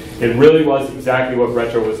 right? It really was exactly what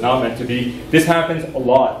retro was not meant to be. This happens a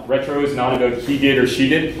lot. Retro is not about he did or she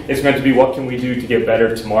did. It's meant to be what can we do to get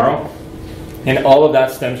better tomorrow. And all of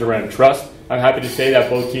that stems around trust. I'm happy to say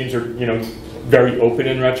that both teams are very open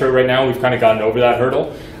in retro right now. We've kind of gotten over that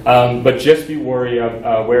hurdle. But just be wary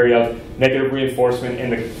of negative reinforcement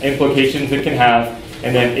and the implications it can have.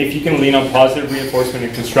 And then if you can lean on positive reinforcement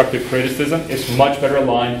and constructive criticism, it's much better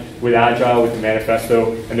aligned with Agile, with the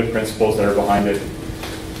manifesto, and the principles that are behind it.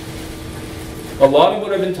 A lot of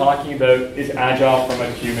what I've been talking about is Agile from a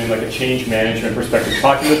human, like a change management perspective,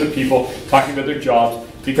 talking about the people, talking about their jobs,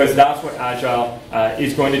 because that's what Agile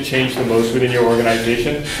is going to change the most within your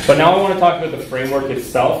organization. But now I want to talk about the framework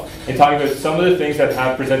itself and talk about some of the things that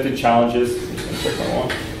have presented challenges,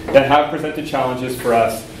 for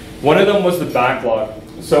us. One of them was the backlog.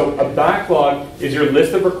 So a backlog is your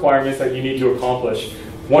list of requirements that you need to accomplish.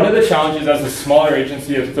 One of the challenges as a smaller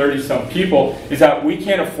agency of 30-some people is that we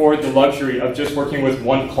can't afford the luxury of just working with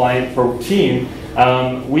one client per team.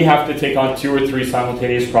 We have to take on 2 or 3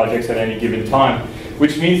 simultaneous projects at any given time,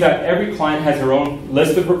 which means that every client has their own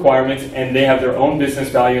list of requirements and they have their own business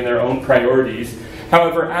value and their own priorities.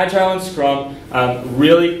 However, Agile and Scrum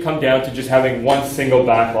really come down to just having one single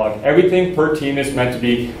backlog. Everything per team is meant to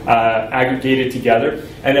be aggregated together,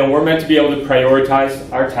 and then we're meant to be able to prioritize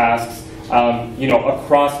our tasks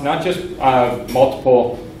across not just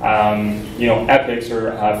multiple epics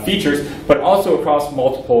or features, but also across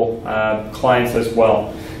multiple clients as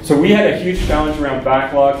well. So we had a huge challenge around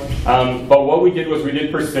backlog, but what we did was we did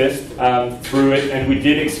persist through it, and we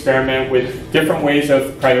did experiment with different ways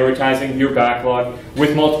of prioritizing your backlog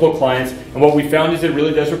with multiple clients. And what we found is it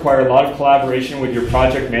really does require a lot of collaboration with your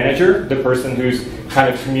project manager, the person who's kind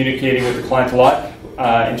of communicating with the client a lot,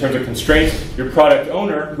 in terms of constraints, your product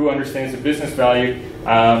owner, who understands the business value,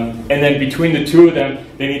 and then between the two of them,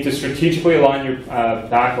 they need to strategically align your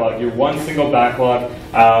backlog, your one single backlog,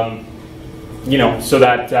 so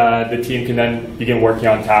that the team can then begin working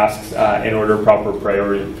on tasks in order of proper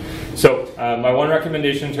priority. So my one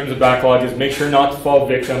recommendation in terms of backlog is make sure not to fall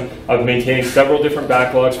victim of maintaining several different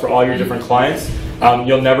backlogs for all your different clients.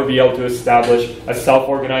 You'll never be able to establish a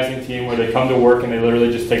self-organizing team where they come to work and they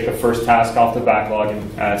literally just take the first task off the backlog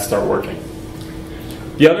and start working.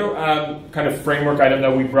 The other kind of framework item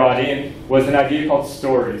that we brought in was an idea called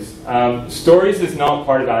stories. Stories is not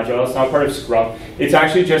part of Agile, it's not part of Scrum. It's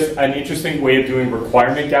actually just an interesting way of doing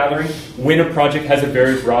requirement gathering when a project has a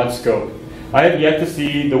very broad scope. I have yet to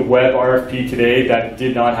see the web RFP today that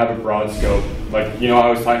did not have a broad scope. Like, I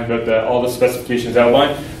was talking about all the specifications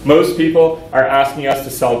outlined. Most people are asking us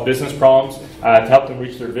to solve business problems to help them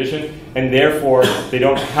reach their vision, and therefore they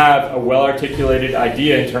don't have a well-articulated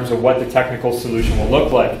idea in terms of what the technical solution will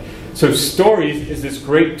look like. So stories is this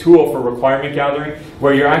great tool for requirement gathering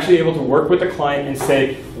where you're actually able to work with the client and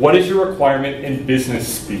say, what is your requirement in business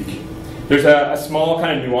speak? There's a small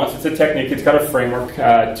kind of nuance. It's a technique. It's got a framework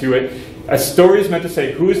to it. A story is meant to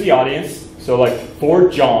say, who is the audience? So like for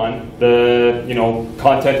John, the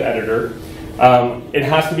content editor, it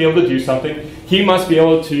has to be able to do something. He must be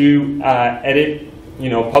able to edit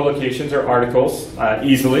publications or articles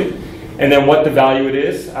easily. And then what the value it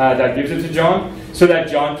is that gives it to John, so that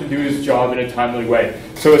John can do his job in a timely way.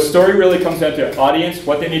 So a story really comes down to audience,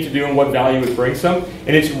 what they need to do, and what value it brings them.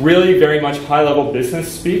 And it's really very much high-level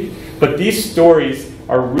business speak. But these stories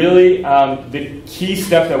are really the key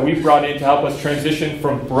step that we've brought in to help us transition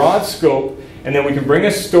from broad scope, and then we can bring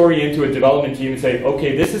a story into a development team and say,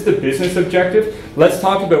 okay, this is the business objective. Let's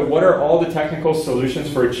talk about what are all the technical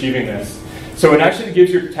solutions for achieving this. So it actually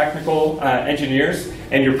gives your technical engineers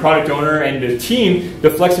and your product owner and the team the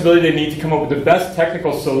flexibility they need to come up with the best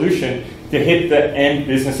technical solution to hit the end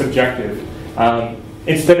business objective.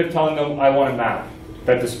 Instead of telling them, I want a map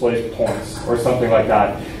that displays points or something like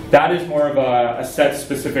that. That is more of a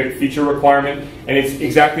set-specific feature requirement, and it's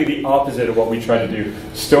exactly the opposite of what we try to do.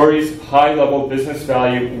 Stories, high-level business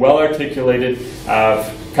value, well-articulated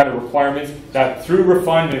kind of requirements that through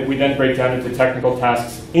refinement we then break down into technical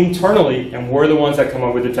tasks internally, and we're the ones that come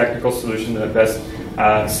up with the technical solution that best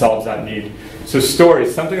solves that need. So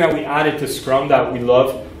stories, something that we added to Scrum that we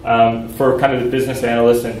love for kind of the business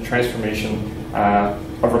analyst and transformation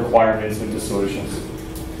of requirements into solutions.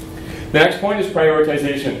 The next point is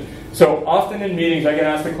prioritization. So often in meetings I get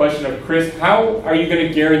asked the question of, Chris, how are you going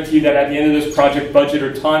to guarantee that at the end of this project budget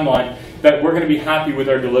or timeline that we're going to be happy with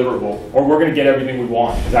our deliverable, or we're going to get everything we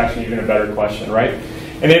want? Is actually even a better question, right?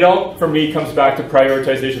 And it all, for me, comes back to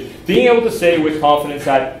prioritization. Being able to say with confidence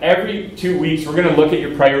that every 2 weeks we're going to look at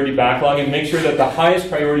your priority backlog and make sure that the highest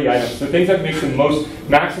priority items, the things that make the most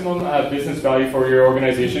maximum business value for your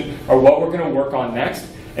organization, are what we're going to work on next.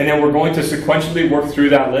 And then we're going to sequentially work through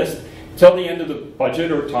that list till the end of the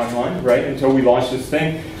budget or timeline, right, until we launch this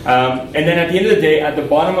thing. And then at the end of the day, at the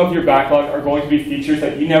bottom of your backlog are going to be features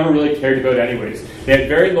that you never really cared about anyways. They had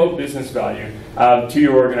very low business value to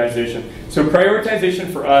your organization. So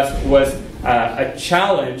prioritization for us was a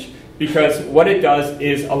challenge, because what it does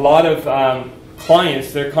is a lot of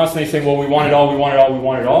clients, they're constantly saying, well, we want it all, we want it all, we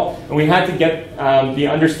want it all. And we had to get the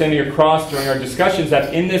understanding across during our discussions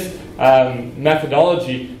that in this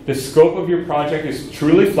methodology, the scope of your project is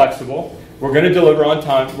truly flexible. We're going to deliver on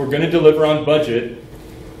time. We're going to deliver on budget.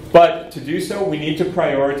 But to do so, we need to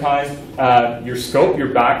prioritize your scope, your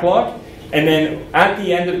backlog. And then at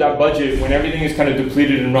the end of that budget, when everything is kind of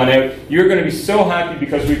depleted and run out, you're going to be so happy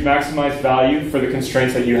because we've maximized value for the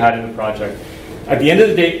constraints that you had in the project. At the end of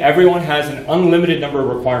the day, everyone has an unlimited number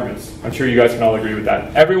of requirements. I'm sure you guys can all agree with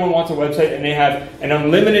that. Everyone wants a website, and they have an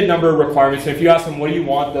unlimited number of requirements. And if you ask them, what do you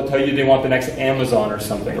want, they'll tell you they want the next Amazon or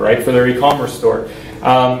something, right, for their e-commerce store.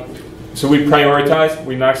 So we prioritize,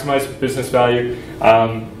 we maximize business value,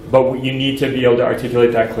 but you need to be able to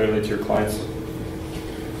articulate that clearly to your clients.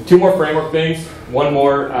 2 more framework things, 1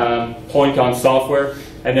 more point on software,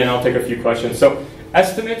 and then I'll take a few questions. So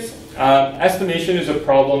estimates. Estimation is a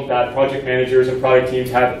problem that project managers and product teams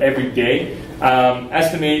have every day.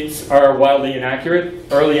 Estimates are wildly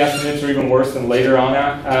inaccurate. Early estimates are even worse than later on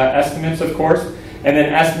estimates, of course. And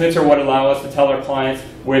then estimates are what allow us to tell our clients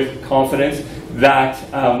with confidence that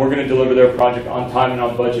we're going to deliver their project on time and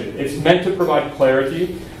on budget. It's meant to provide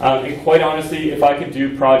clarity. And quite honestly, if I could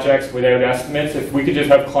do projects without estimates, if we could just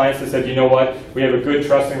have clients that said, you know what, we have a good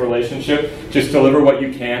trusting relationship, just deliver what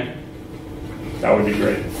you can, that would be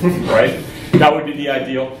great, right? That would be the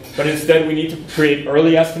ideal. But instead, we need to create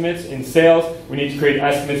early estimates in sales. We need to create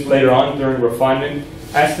estimates later on during refinement.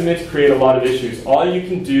 Estimates create a lot of issues. All you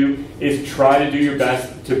can do is try to do your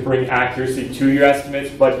best to bring accuracy to your estimates,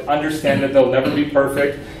 but understand that they'll never be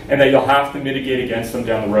perfect and that you'll have to mitigate against them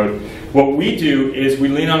down the road. What we do is we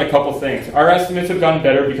lean on a couple things. Our estimates have gotten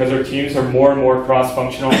better because our teams are more and more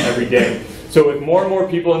cross-functional every day. So if more and more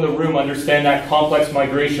people in the room understand that complex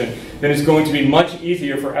migration, then it's going to be much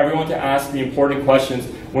easier for everyone to ask the important questions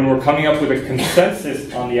when we're coming up with a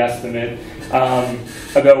consensus on the estimate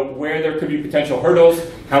about where there could be potential hurdles,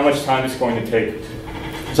 how much time it's going to take.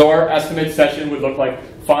 So our estimate session would look like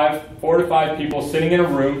 4 to 5 people sitting in a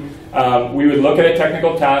room. We would look at a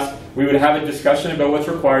technical task. We would have a discussion about what's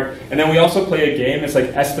required. And then we also play a game. It's like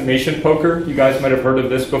estimation poker. You guys might have heard of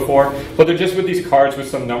this before. But they're just with these cards with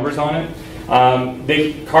some numbers on it.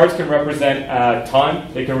 Cards can represent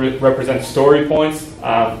time. They can represent story points.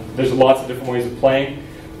 There's lots of different ways of playing.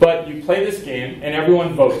 But you we play this game and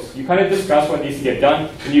everyone votes. You kind of discuss what needs to get done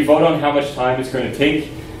and you vote on how much time it's going to take.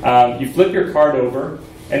 You flip your card over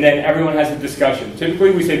and then everyone has a discussion.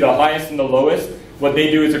 Typically we say the highest and the lowest. What they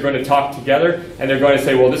do is they're going to talk together and they're going to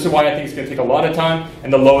say, well, this is why I think it's going to take a lot of time,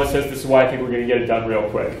 and the lowest says, this is why I think we're going to get it done real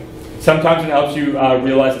quick. Sometimes it helps you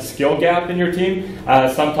realize a skill gap in your team.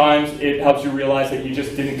 Sometimes it helps you realize that you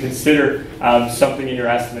just didn't consider something in your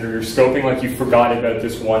estimate or your scoping, like you forgot about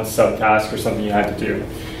this one subtask or something you had to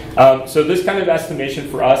do. So this kind of estimation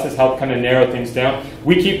for us has helped kind of narrow things down.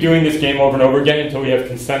 We keep doing this game over and over again until we have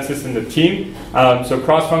consensus in the team. So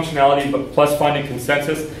cross-functionality but plus finding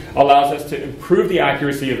consensus allows us to improve the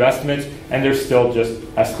accuracy of estimates, and they're still just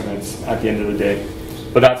estimates at the end of the day.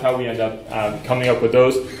 But that's how we end up coming up with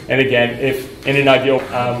those. And again, if in an ideal,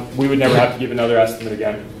 we would never have to give another estimate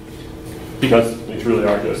again, because they truly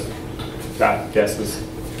are just that guesses.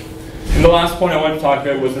 And the last point I wanted to talk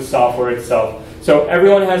about was the software itself. So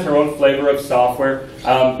everyone has their own flavor of software.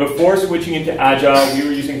 Before switching into Agile, we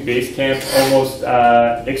were using Basecamp almost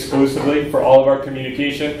exclusively for all of our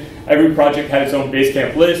communication. Every project had its own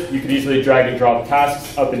Basecamp list. You could easily drag and drop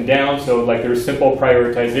tasks up and down, so like there was simple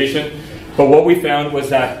prioritization. But what we found was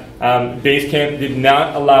that Basecamp did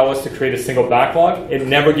not allow us to create a single backlog. It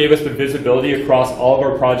never gave us the visibility across all of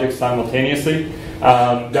our projects simultaneously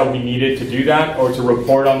that we needed to do that, or to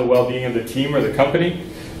report on the well-being of the team or the company.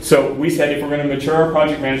 So we said if we're going to mature our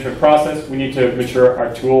project management process, we need to mature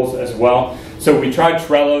our tools as well. So we tried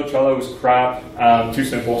Trello. Trello was crap. Too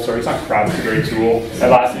simple. Sorry, it's not crap. It's a great tool.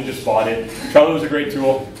 Atlassian just bought it. Trello was a great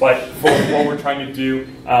tool, but for what we're trying to do,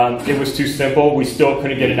 it was too simple. We still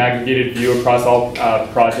couldn't get an aggregated view across all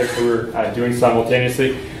projects that we're doing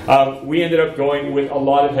simultaneously. We ended up going with a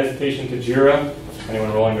lot of hesitation to Jira.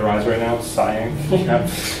 Anyone rolling their eyes right now? Sighing. Yeah.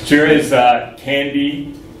 Jira is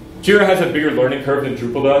Jira has a bigger learning curve than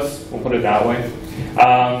Drupal does, we'll put it that way.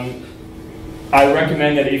 I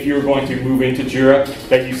recommend that if you're going to move into Jira,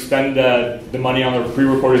 that you spend the money on the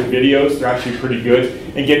pre-recorded videos. They're actually pretty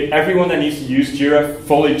good. And get everyone that needs to use Jira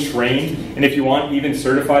fully trained. And if you want, even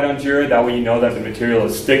certified on Jira, that way you know that the material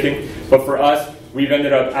is sticking. But for us, we've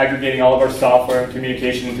ended up aggregating all of our software and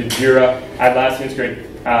communication into Jira. Atlassian's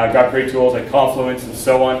great, got great tools like Confluence and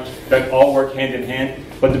so on that all work hand in hand.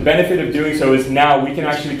 But the benefit of doing so is now we can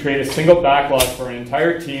actually create a single backlog for an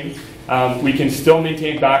entire team. We can still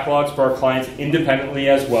maintain backlogs for our clients independently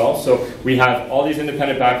as well. So we have all these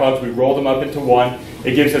independent backlogs. We roll them up into one.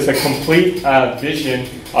 It gives us a complete vision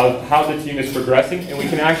of how the team is progressing. And we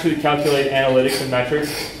can actually calculate analytics and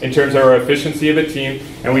metrics in terms of our efficiency of a team.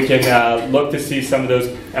 And we can look to see some of those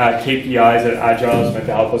KPIs that Agile is meant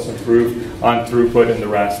to help us improve on throughput and the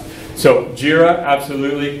rest. So Jira,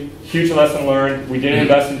 absolutely. Huge lesson learned. We didn't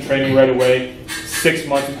invest in training right away. 6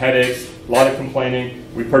 months of headaches, a lot of complaining.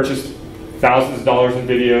 We purchased thousands of dollars in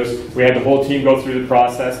videos. We had the whole team go through the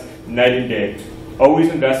process, night and day. Always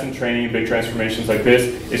invest in training in big transformations like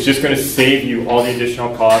this. It's just going to save you all the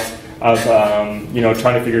additional costs of trying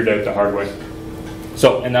to figure it out the hard way.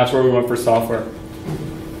 So, and that's where we went for software.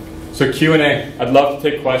 So Q&A. I'd love to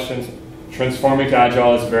take questions. Transforming to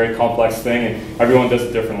Agile is a very complex thing, and everyone does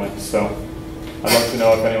it differently. So I'd love to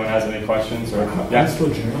know if anyone has any questions. Or How do you spell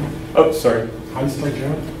Jira? Oh, sorry. How do you spell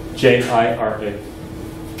Jira? J-I-R-A.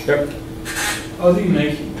 Yep. How do you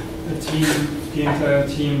make the entire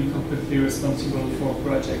team completely responsible for a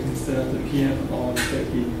project instead of the PM or the tech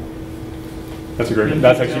lead?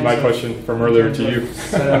 That's actually my question from earlier to you.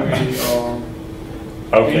 Salary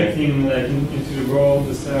or anything like into the role,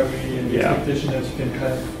 the salary and the expectation that you can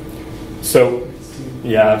have. So,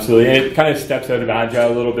 yeah, absolutely. And it kind of steps out of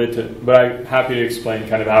Agile a little bit, but I'm happy to explain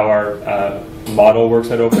kind of how our model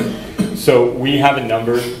works at Open. So we have a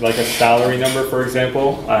number, like a salary number, for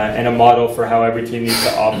example, and a model for how every team needs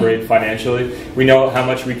to operate financially. We know how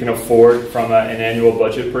much we can afford from an annual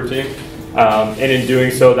budget per team. And in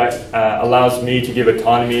doing so, that allows me to give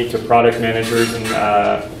autonomy to product managers and,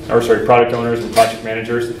 product owners and project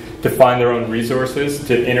managers to find their own resources,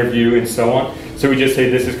 to interview and so on. So we just say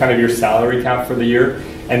this is kind of your salary cap for the year.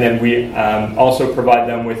 And then we also provide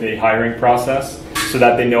them with a hiring process so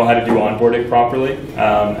that they know how to do onboarding properly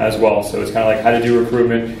as well. So it's kind of like how to do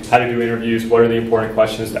recruitment, how to do interviews, what are the important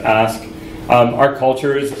questions to ask. Our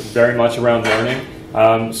culture is very much around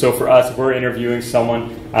learning. So for us, if we're interviewing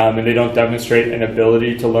someone and they don't demonstrate an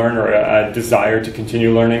ability to learn or a desire to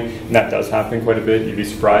continue learning, and that does happen quite a bit, you'd be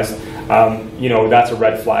surprised, that's a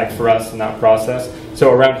red flag for us in that process.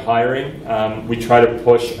 So around hiring, we try to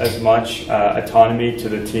push as much autonomy to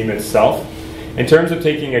the team itself. In terms of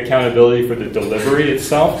taking accountability for the delivery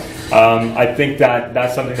itself, I think that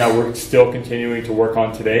that's something that we're still continuing to work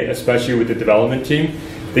on today, especially with the development team.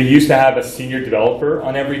 They used to have a senior developer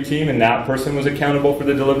on every team, and that person was accountable for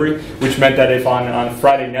the delivery, which meant that if on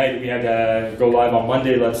Friday night we had to go live on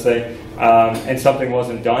Monday, let's say, and something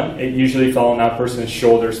wasn't done, it usually fell on that person's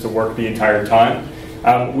shoulders to work the entire time.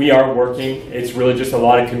 We are working. It's really just a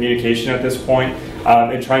lot of communication at this point,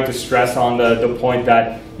 and trying to stress on the point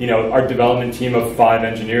that, you know, our development team of 5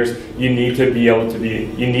 engineers, you need to be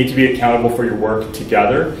accountable for your work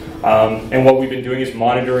together. And what we've been doing is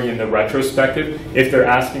monitoring in the retrospective if they're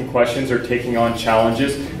asking questions or taking on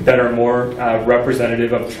challenges that are more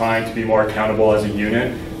representative of trying to be more accountable as a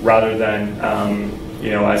unit rather than you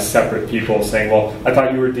know, as separate people saying, well, I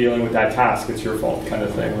thought you were dealing with that task, it's your fault, kind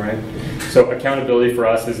of thing, right? So accountability for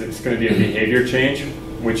us is it's going to be a behavior change,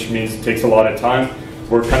 which means it takes a lot of time.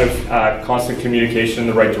 We're kind of constant communication in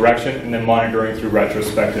the right direction, and then monitoring through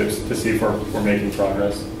retrospectives to see if we're making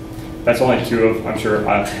progress. That's only 2 of, I'm sure,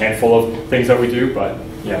 a handful of things that we do, but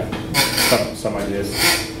yeah, some ideas.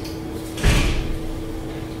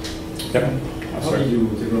 Yep. How do you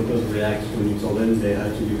developers react when you told them they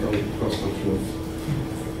had to become cross-functional?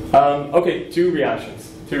 Okay, two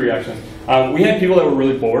reactions. We had people that were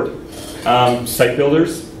really bored. Site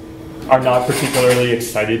builders are not particularly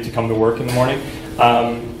excited to come to work in the morning.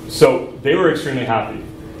 So they were extremely happy.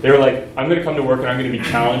 They were like, I'm going to come to work and I'm going to be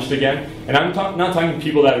challenged again. And I'm not talking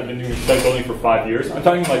people that have been doing site building for 5 years. I'm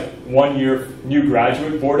talking like 1 year new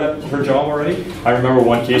graduate bored at her job already. I remember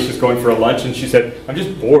one case just going for a lunch and she said, I'm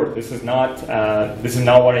just bored. This is not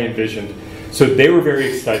what I envisioned. So they were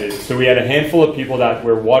very excited. So we had a handful of people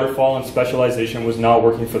where waterfall and specialization was not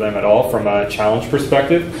working for them at all from a challenge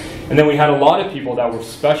perspective. And then we had a lot of people that were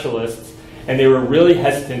specialists, and they were really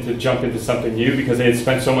hesitant to jump into something new because they had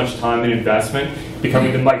spent so much time and investment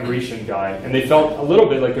becoming the migration guy. And they felt a little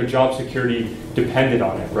bit like their job security depended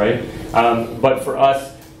on it, right? But for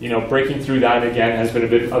us, you know, breaking through that again has been a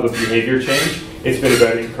bit of a behavior change. It's been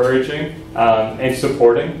about encouraging and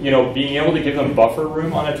supporting, you know, being able to give them buffer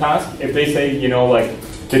room on a task. If they say, you know, like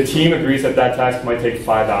the team agrees that task might take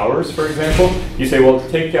 5 hours, for example, you say, well,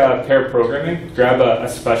 take pair programming, grab a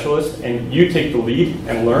specialist, and you take the lead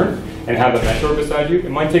and learn and have a mentor beside you. It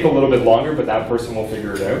might take a little bit longer, but that person will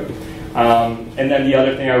figure it out. And then the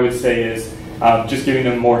other thing I would say is just giving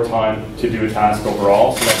them more time to do a task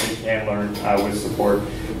overall so that they can learn with support.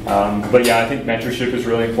 But yeah, I think mentorship is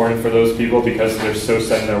really important for those people because they're so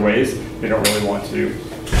set in their ways, they don't really want to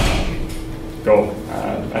go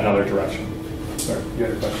another direction. Sorry, you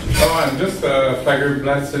had a question? Oh, I'm just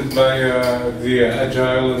flabbergasted by the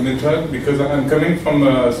Agile method because I'm coming from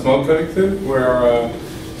a small collective where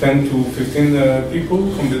 10 to 15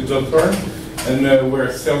 people from the developer, and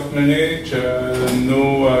we're self-managed,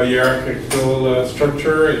 no hierarchical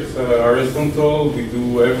structure, it's horizontal, we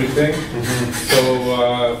do everything. Mm-hmm.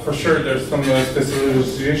 So for sure there's some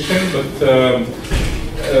specialization, but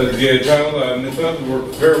the Agile method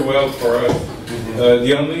works very well for us. Mm-hmm.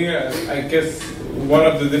 The only, I guess, one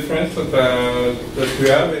of the differences that we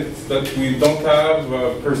have is that we don't have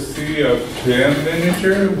per se a PM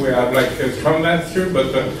manager. We have like a Scrum Master,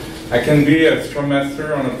 but I can be a Scrum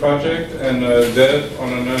Master on a project and a dev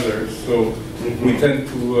on another. So we tend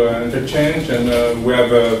to interchange, and we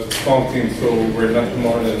have a small team, so we're not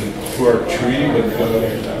more than 2 or 3.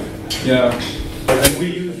 But yeah, and we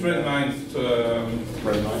use Redmines.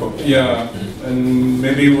 Yeah, and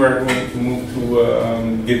maybe we're going to move to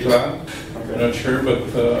GitLab. I'm not sure, but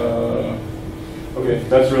okay,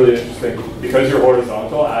 that's really interesting. Because you're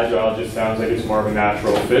horizontal, Agile just sounds like it's more of a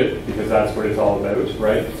natural fit because that's what it's all about,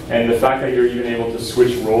 right? And the fact that you're even able to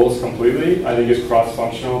switch roles completely, I think is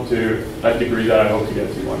cross-functional to a degree that I hope to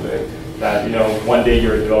get to one day. That, you know, one day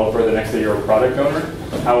you're a developer, the next day you're a product owner.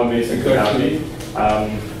 How amazing could that be?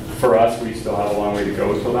 For us, we still have a long way to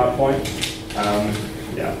go till that point.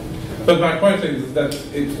 Yeah. But my point is that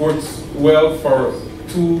it works well for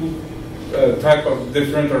 2 type of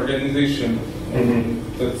different organization.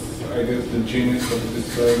 Mm-hmm. That's, I guess, the genius of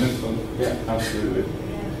this method. Yeah, absolutely.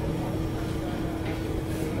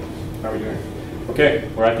 How are we doing? Okay,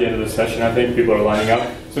 we're at the end of the session. I think people are lining up.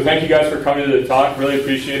 So thank you guys for coming to the talk. Really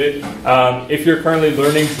appreciate it. If you're currently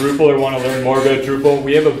learning Drupal or want to learn more about Drupal,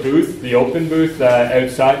 we have a booth, the open booth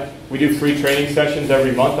outside. We do free training sessions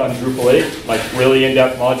every month on Drupal 8, like really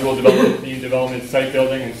in-depth module development, theme development, site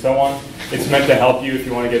building, and so on. It's meant to help you if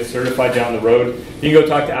you want to get certified down the road. You can go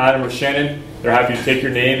talk to Adam or Shannon. They're happy to take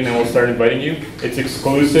your name, and then we'll start inviting you. It's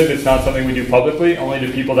exclusive. It's not something we do publicly, only to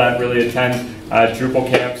people that really attend Drupal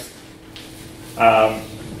camps, and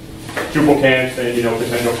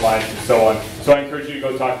potential clients and so on. So I encourage you to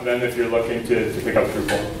go talk to them if you're looking to pick up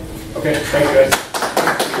Drupal. Okay, thanks guys.